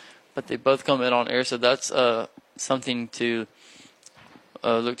 runs, but they both come in on air, so that's something to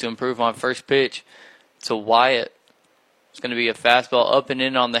look to improve on. First pitch to Wyatt. It's going to be a fastball up and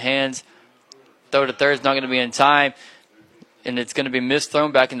in on the hands. Throw to third is not going to be in time, and it's going to be missed,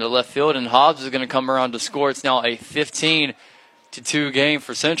 thrown back into left field, and Hobbs is going to come around to score. It's now a 15-2 game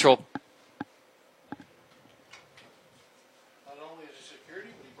for Central. Not only is he security,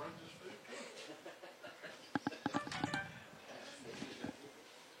 but he brings his food too.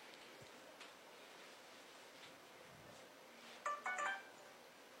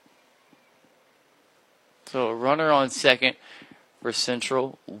 So a runner on second for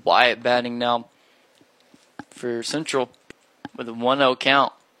Central. Wyatt batting now for Central with a 1-0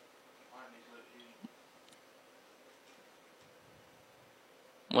 count.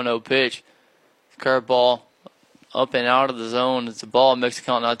 Pitch. Curveball up and out of the zone. It's a ball. Makes the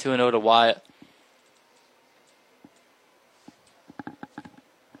count now 2-0 to Wyatt.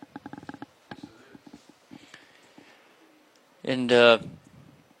 And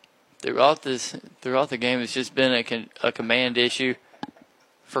throughout the game, it's just been a command issue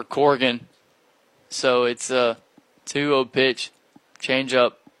for Corrigan. So it's a 2-0 pitch, change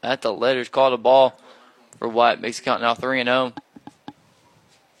up at the letters, called a ball for Wyatt. Makes the count now 3-0.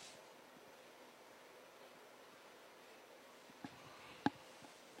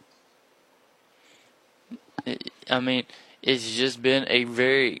 It's just been a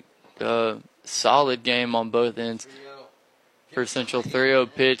very solid game on both ends for Central.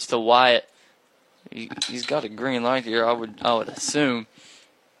 3-0 pitch to Wyatt. He's got a green light here, I would assume.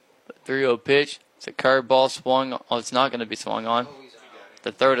 But 3-0 pitch. It's a curveball swung. Oh, it's not going to be swung on.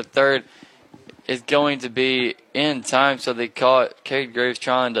 The throw to third is going to be in time, so they caught Cade Graves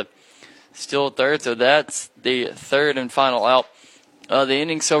trying to steal third. So that's the third and final out of the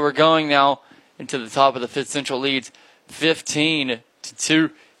inning. So we're going now into the top of the fifth. Central leads 15-2.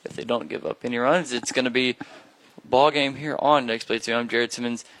 If they don't give up any runs, it's going to be a ball game here on Next Play 2. I'm Jared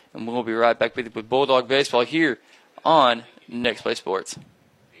Simmons, and we'll be right back with you with Bulldog Baseball here on Next Play Sports.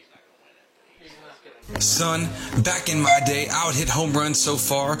 Son, back in my day, I would hit home runs so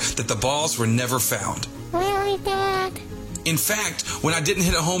far that the balls were never found. Really, Dad? In fact, when I didn't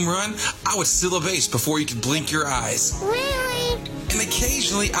hit a home run, I would steal a base before you could blink your eyes. Really? And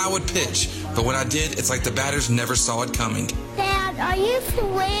occasionally I would pitch, but when I did, it's like the batters never saw it coming. Dad, are you for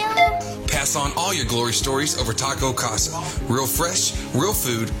real? Pass on all your glory stories over Taco Casa. Real fresh, real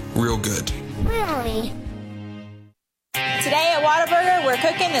food, real good. Really? Today at Whataburger, we're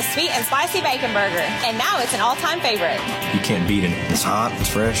cooking the sweet and spicy bacon burger, and now it's an all-time favorite. You can't beat it. It's hot, it's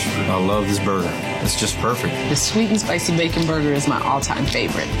fresh. I love this burger. It's just perfect. The sweet and spicy bacon burger is my all-time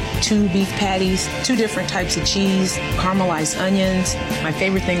favorite. 2 beef patties, 2 different types of cheese, caramelized onions. My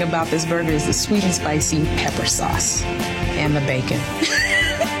favorite thing about this burger is the sweet and spicy pepper sauce and the bacon.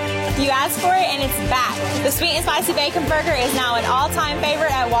 You asked for it, and it's back. The sweet and spicy bacon burger is now an all-time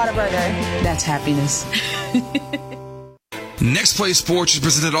favorite at Whataburger. That's happiness. Next Play Sports is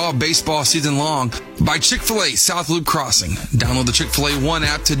presented all baseball season long by Chick-fil-A South Loop Crossing. Download the Chick-fil-A One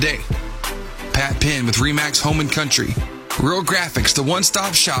app today. Pat Penn with RE/MAX Home and Country. Real Graphics, the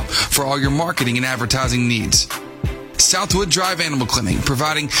one-stop shop for all your marketing and advertising needs. Southwood Drive Animal Clinic,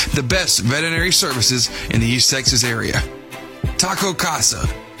 providing the best veterinary services in the East Texas area. Taco Casa,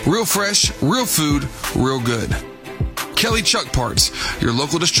 real fresh, real food, real good. Kelly Chuck Parts, your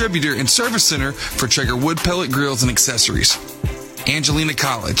local distributor and service center for Traeger wood pellet grills and accessories. Angelina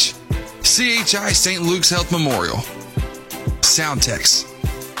College. CHI St. Luke's Health Memorial. Soundtex.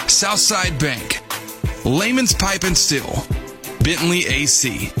 Southside Bank. Layman's Pipe and Steel. Bentley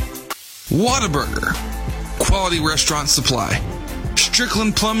AC. Whataburger. Quality Restaurant Supply.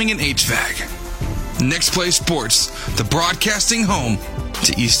 Strickland Plumbing and HVAC. Next Play Sports, the broadcasting home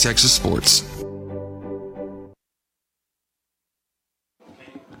to East Texas sports.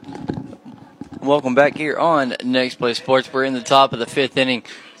 welcome back here on Next Play Sports. We're in the top of the fifth inning.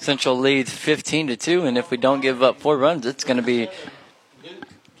 Central leads 15-2, and if we don't give up 4 runs, it's going to be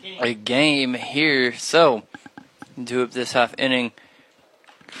a game here. So, do up this half inning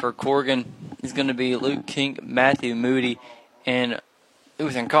for Corrigan is going to be Luke King, Matthew Moody, and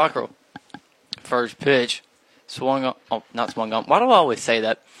Ethan Cockrell. First pitch, swung on. Oh, not swung on. Why do I always say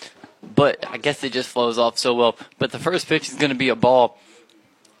that? But I guess it just flows off so well. But the first pitch is going to be a ball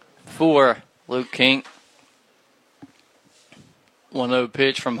for Luke King. 1-0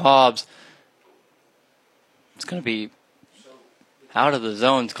 pitch from Hobbs. It's going to be out of the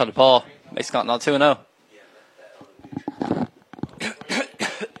zone. It's called a ball. Makes it now 2-0.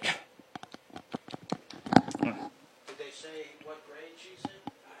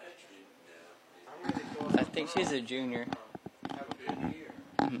 I think she's a junior.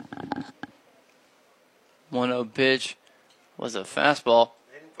 1-0 pitch was a fastball.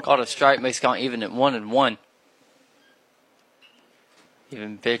 Caught a strike, makes count even at 1-1.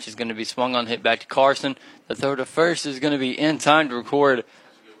 Even pitch is going to be swung on, hit back to Carson. The throw to first is going to be in time to record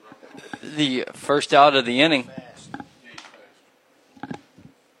the first out of the inning.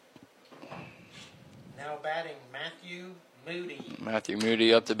 Now batting Matthew Moody. Matthew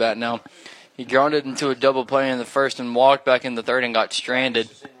Moody up to bat now. He grounded into a double play in the first and walked back in the third and got stranded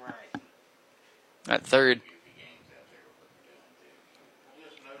at third.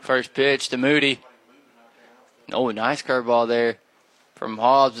 First pitch to Moody. Oh, nice curveball there from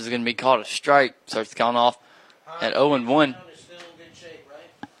Hobbs is going to be called a strike. Starts the count off at 0-1.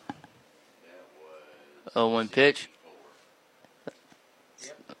 0-1 pitch.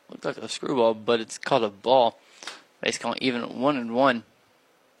 Looks like a screwball, but it's called a ball. Base count even at 1-1.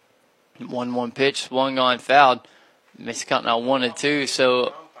 1-1 pitch, swung on, fouled. Makes count now 1-2.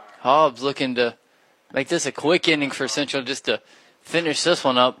 So Hobbs looking to make this a quick inning for Central just to finish this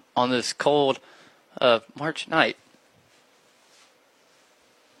one up on this cold March night.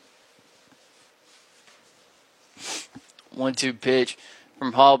 One-two pitch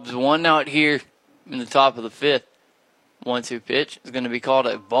from Hobbs. 1 out here in the top of the fifth. 1-2 pitch is going to be called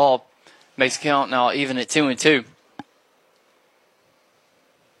a ball. Makes count now even at 2-2.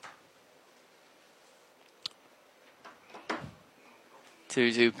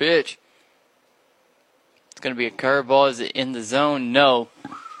 2-2 pitch. It's going to be a curveball. Is it in the zone? No.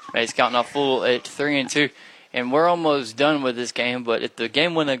 Makes count now full at 3-2. And we're almost done with this game, but if the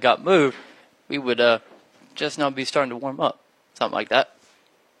game wouldn't have got moved, we would just now be starting to warm up. Something like that.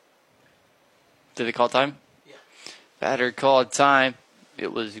 Did they call time? Yeah. Batter called time.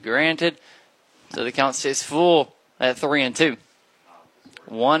 It was granted. So the count stays full at 3-2.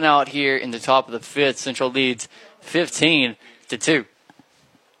 1 out here in the top of the fifth. Central leads 15-2.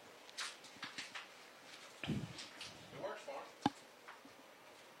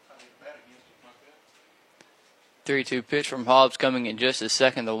 3-2 pitch from Hobbs coming in just a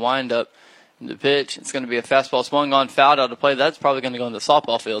second. The windup, the pitch. It's going to be a fastball swung on, fouled out of play. That's probably going to go in the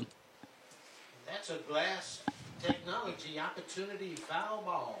softball field. That's a Glass Technology opportunity foul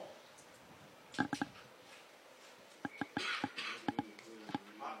ball.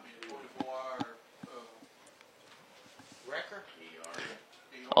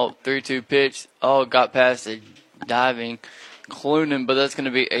 Oh, 3-2 pitch. Oh, got past a diving Clunan, but that's going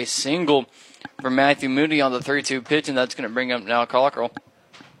to be a single for Matthew Moody on the 3-2 pitch, and that's going to bring up now Cockrell.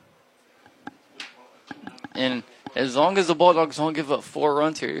 And as long as the Bulldogs don't give up 4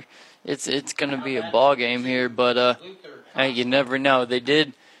 runs here, it's going to be a ball game here. But hey, you never know. They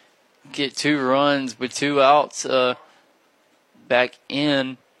did get 2 runs with 2 outs back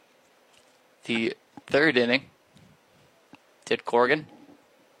in the third inning. Did Corrigan.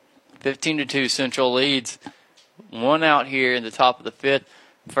 15-2 Central leads. 1 out here in the top of the fifth.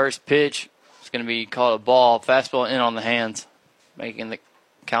 First pitch is going to be called a ball. Fastball in on the hands, making the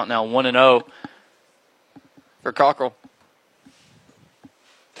count now 1-0 for Cockrell.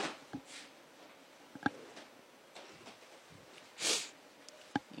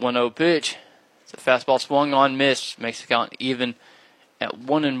 One-0 pitch. It's a fastball swung on, missed. Makes the count even at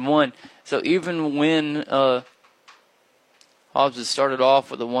 1-1. So even when Hobbs has started off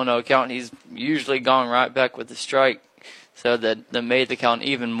with a 1-0 count, he's usually gone right back with the strike. So that made the count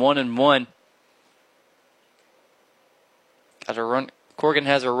even 1-1. Got a run. Corrigan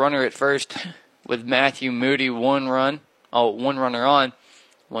has a runner at first with Matthew Moody, 1 run. Oh, 1 runner on.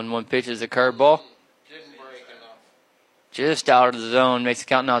 1-1 pitch is a curveball. Just out of the zone. Makes the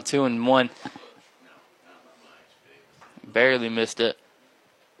count now 2-1. Barely missed it.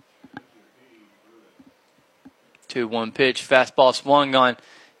 2-1 pitch. Fastball swung on.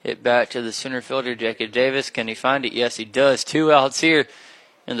 Hit back to the center fielder, Jacob Davis. Can he find it? Yes, he does. 2 outs here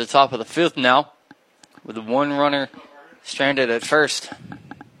in the top of the fifth now. with one runner stranded at first.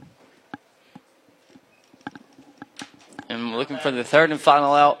 And looking for the third and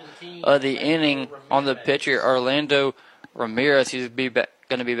final out of the inning on the pitcher, Orlando Ramirez. He's going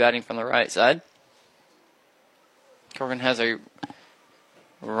to be batting from the right side. Corgan has a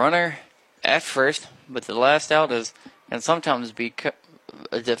runner at first, but the last out can sometimes be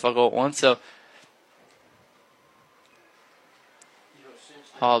a difficult one. So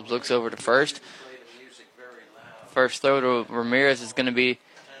Hobbs looks over to first. First throw to Ramirez is going to be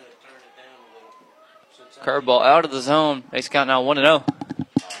curveball out of the zone. Base count now 1-0.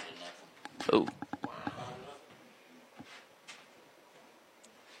 Oh.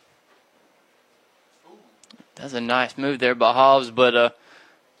 That's a nice move there by Hobbs, but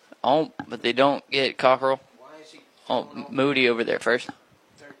they don't get Cockrell. Oh, Moody over there first.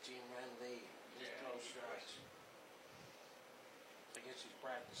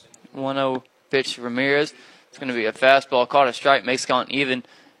 1-0 pitch to Ramirez. It's going to be a fastball, caught a strike, makes count even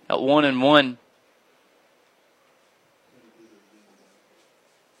at 1-1.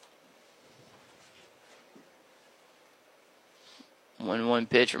 One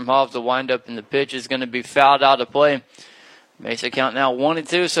pitch from Hobbs. The windup and the pitch is going to be fouled out of play. Makes it count now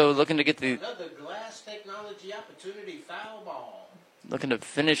 1-2. So looking to get another Glass Technology opportunity foul ball. Looking to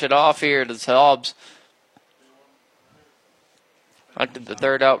finish it off here to Hobbs. After the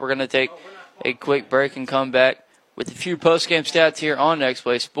third out, we're going to take a quick break and come back with a few post-game stats here on Next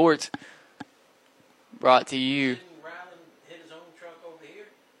Play Sports. Brought to you. Hit his own truck over here,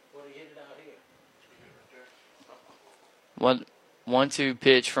 or he hit it out here? 1-2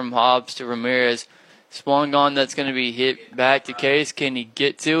 pitch from Hobbs to Ramirez. Swung on, that's going to be hit back to Case. Can he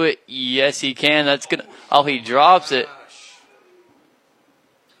get to it? Yes, he can. That's going to. Oh, he drops it.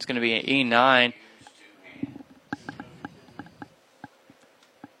 It's going to be an E9.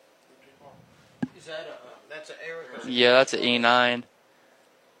 Is that that's an error? Yeah, that's an E9.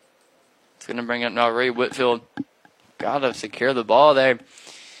 It's going to bring up now Ray Whitfield. Got to secure the ball there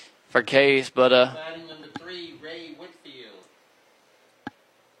for Case, but batting number 3, Ray Whitfield.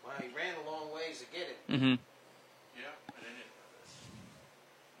 Well, he ran a long ways to get it. Mm-hmm. Yeah,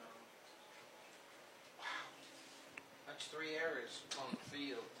 that's 3 errors on the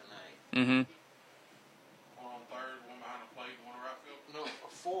field tonight. Mm-hmm. One on third, one behind the plate, one right field. No,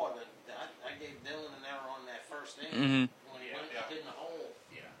 4. I gave Dylan an error on that first inning. Mm-hmm. When he went in the hole.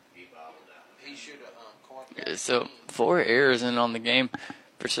 Yeah, he bobbled out. He should have caught that. So 4 errors in on the game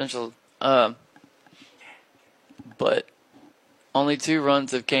for Central. But only 2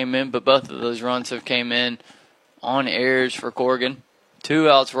 runs have came in, but both of those runs have came in on errors for Corgan. 2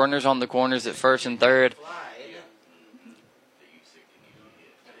 outs, runners on the corners at first and third.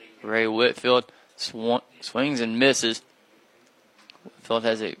 Ray Whitfield swings and misses. Whitfield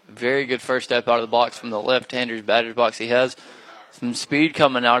has a very good first step out of the box from the left-hander's batter's box. He has some speed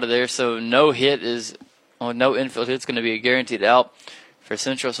coming out of there, so no infield hit's going to be a guaranteed out for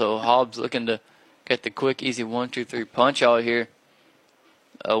Central. So Hobbs looking to get the quick, easy 1-2-3 punch out here.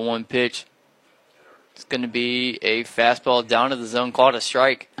 1 pitch. It's going to be a fastball down to the zone, caught a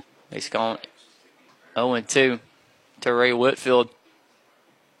strike. He's going 0-2 to Ray Whitfield.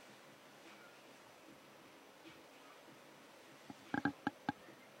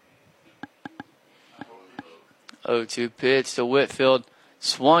 Oh, 2 pitch to Whitfield.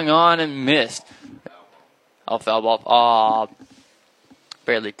 Swung on and missed. Oh, foul ball.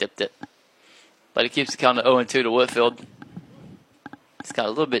 Barely tipped it. But it keeps the count at 0-2 to Whitfield. He's got a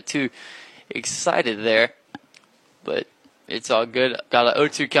little bit too excited there. But it's all good. Got an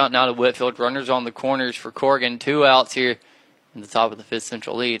 0-2 count now to Whitfield. Runners on the corners for Corgan. 2 outs here in the top of the 5th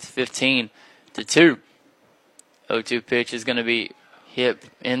Central lead. It's 15-2. 0-2 pitch is going to be hit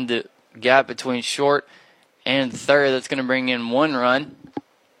in the gap between short and third. That's going to bring in 1 run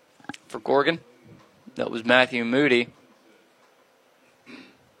for Corgan. That was Matthew Moody.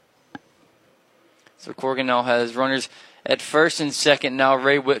 So Corgan now has runners at first and second. Now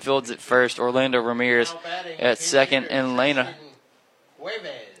Ray Whitfield's at first. Orlando Ramirez at second. And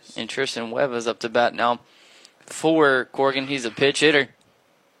Tristan Huevas up to bat now for Corgan. He's a pitch hitter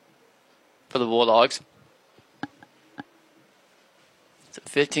for the Bulldogs. It's a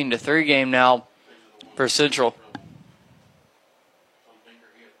 15-3 game now for Central.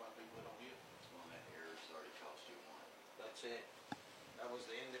 That's it. That was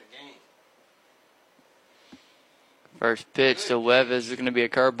the end of the game. First pitch to Huevas is going to be a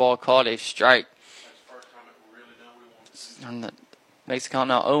curveball, called a strike. And that makes the count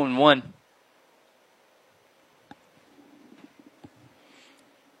now 0-1.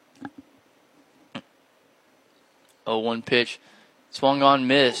 Oh, 1 pitch. Swung on,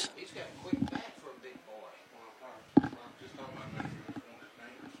 miss. He's got a quick bat for a big boy.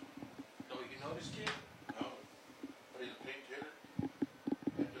 his kid? No. But he's a pinch hitter.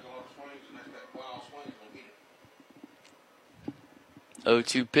 He took a lot of swings, and that's that wild swing will get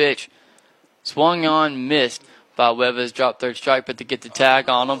him. 0-2 pitch. Swung on, missed by Webbers. Dropped third strike, but to get the tag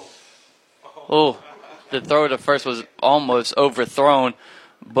on him. Oh, the throw to first was almost overthrown.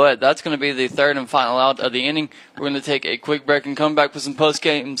 But that's going to be the third and final out of the inning. We're going to take a quick break and come back with some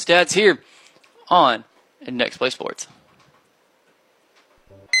post-game stats here on Next Play Sports.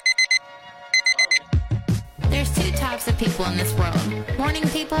 There's two types of people in this world, morning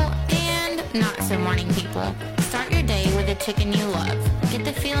people and not so morning people. Start your day with a chicken you love. Get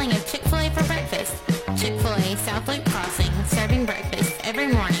the feeling of Chick-fil-A for breakfast. Chick-fil-A South Loop Crossing, serving breakfast every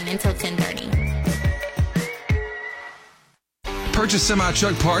morning until 10:30. Purchase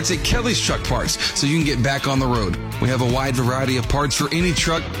semi-truck parts at Kelly's Truck Parts so you can get back on the road. We have a wide variety of parts for any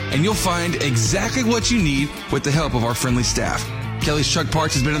truck, and you'll find exactly what you need with the help of our friendly staff. Kelly's Truck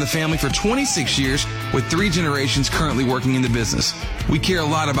Parts has been in the family for 26 years, with 3 generations currently working in the business. We care a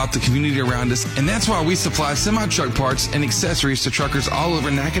lot about the community around us, and that's why we supply semi-truck parts and accessories to truckers all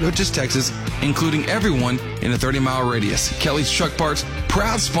over Nacogdoches, Texas, including everyone in a 30-mile radius. Kelly's Truck Parts,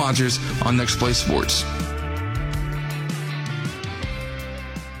 proud sponsors on Next Play Sports.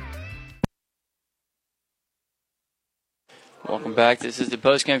 Welcome back. This is the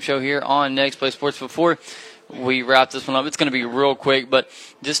post-game show here on Next Play Sports. Before we wrap this one up, it's going to be real quick, but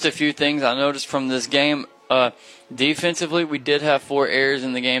just a few things I noticed from this game. Defensively, we did have 4 errors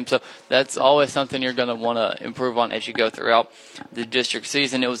in the game, so that's always something you're going to want to improve on as you go throughout the district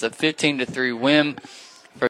season. It was a 15-3 win.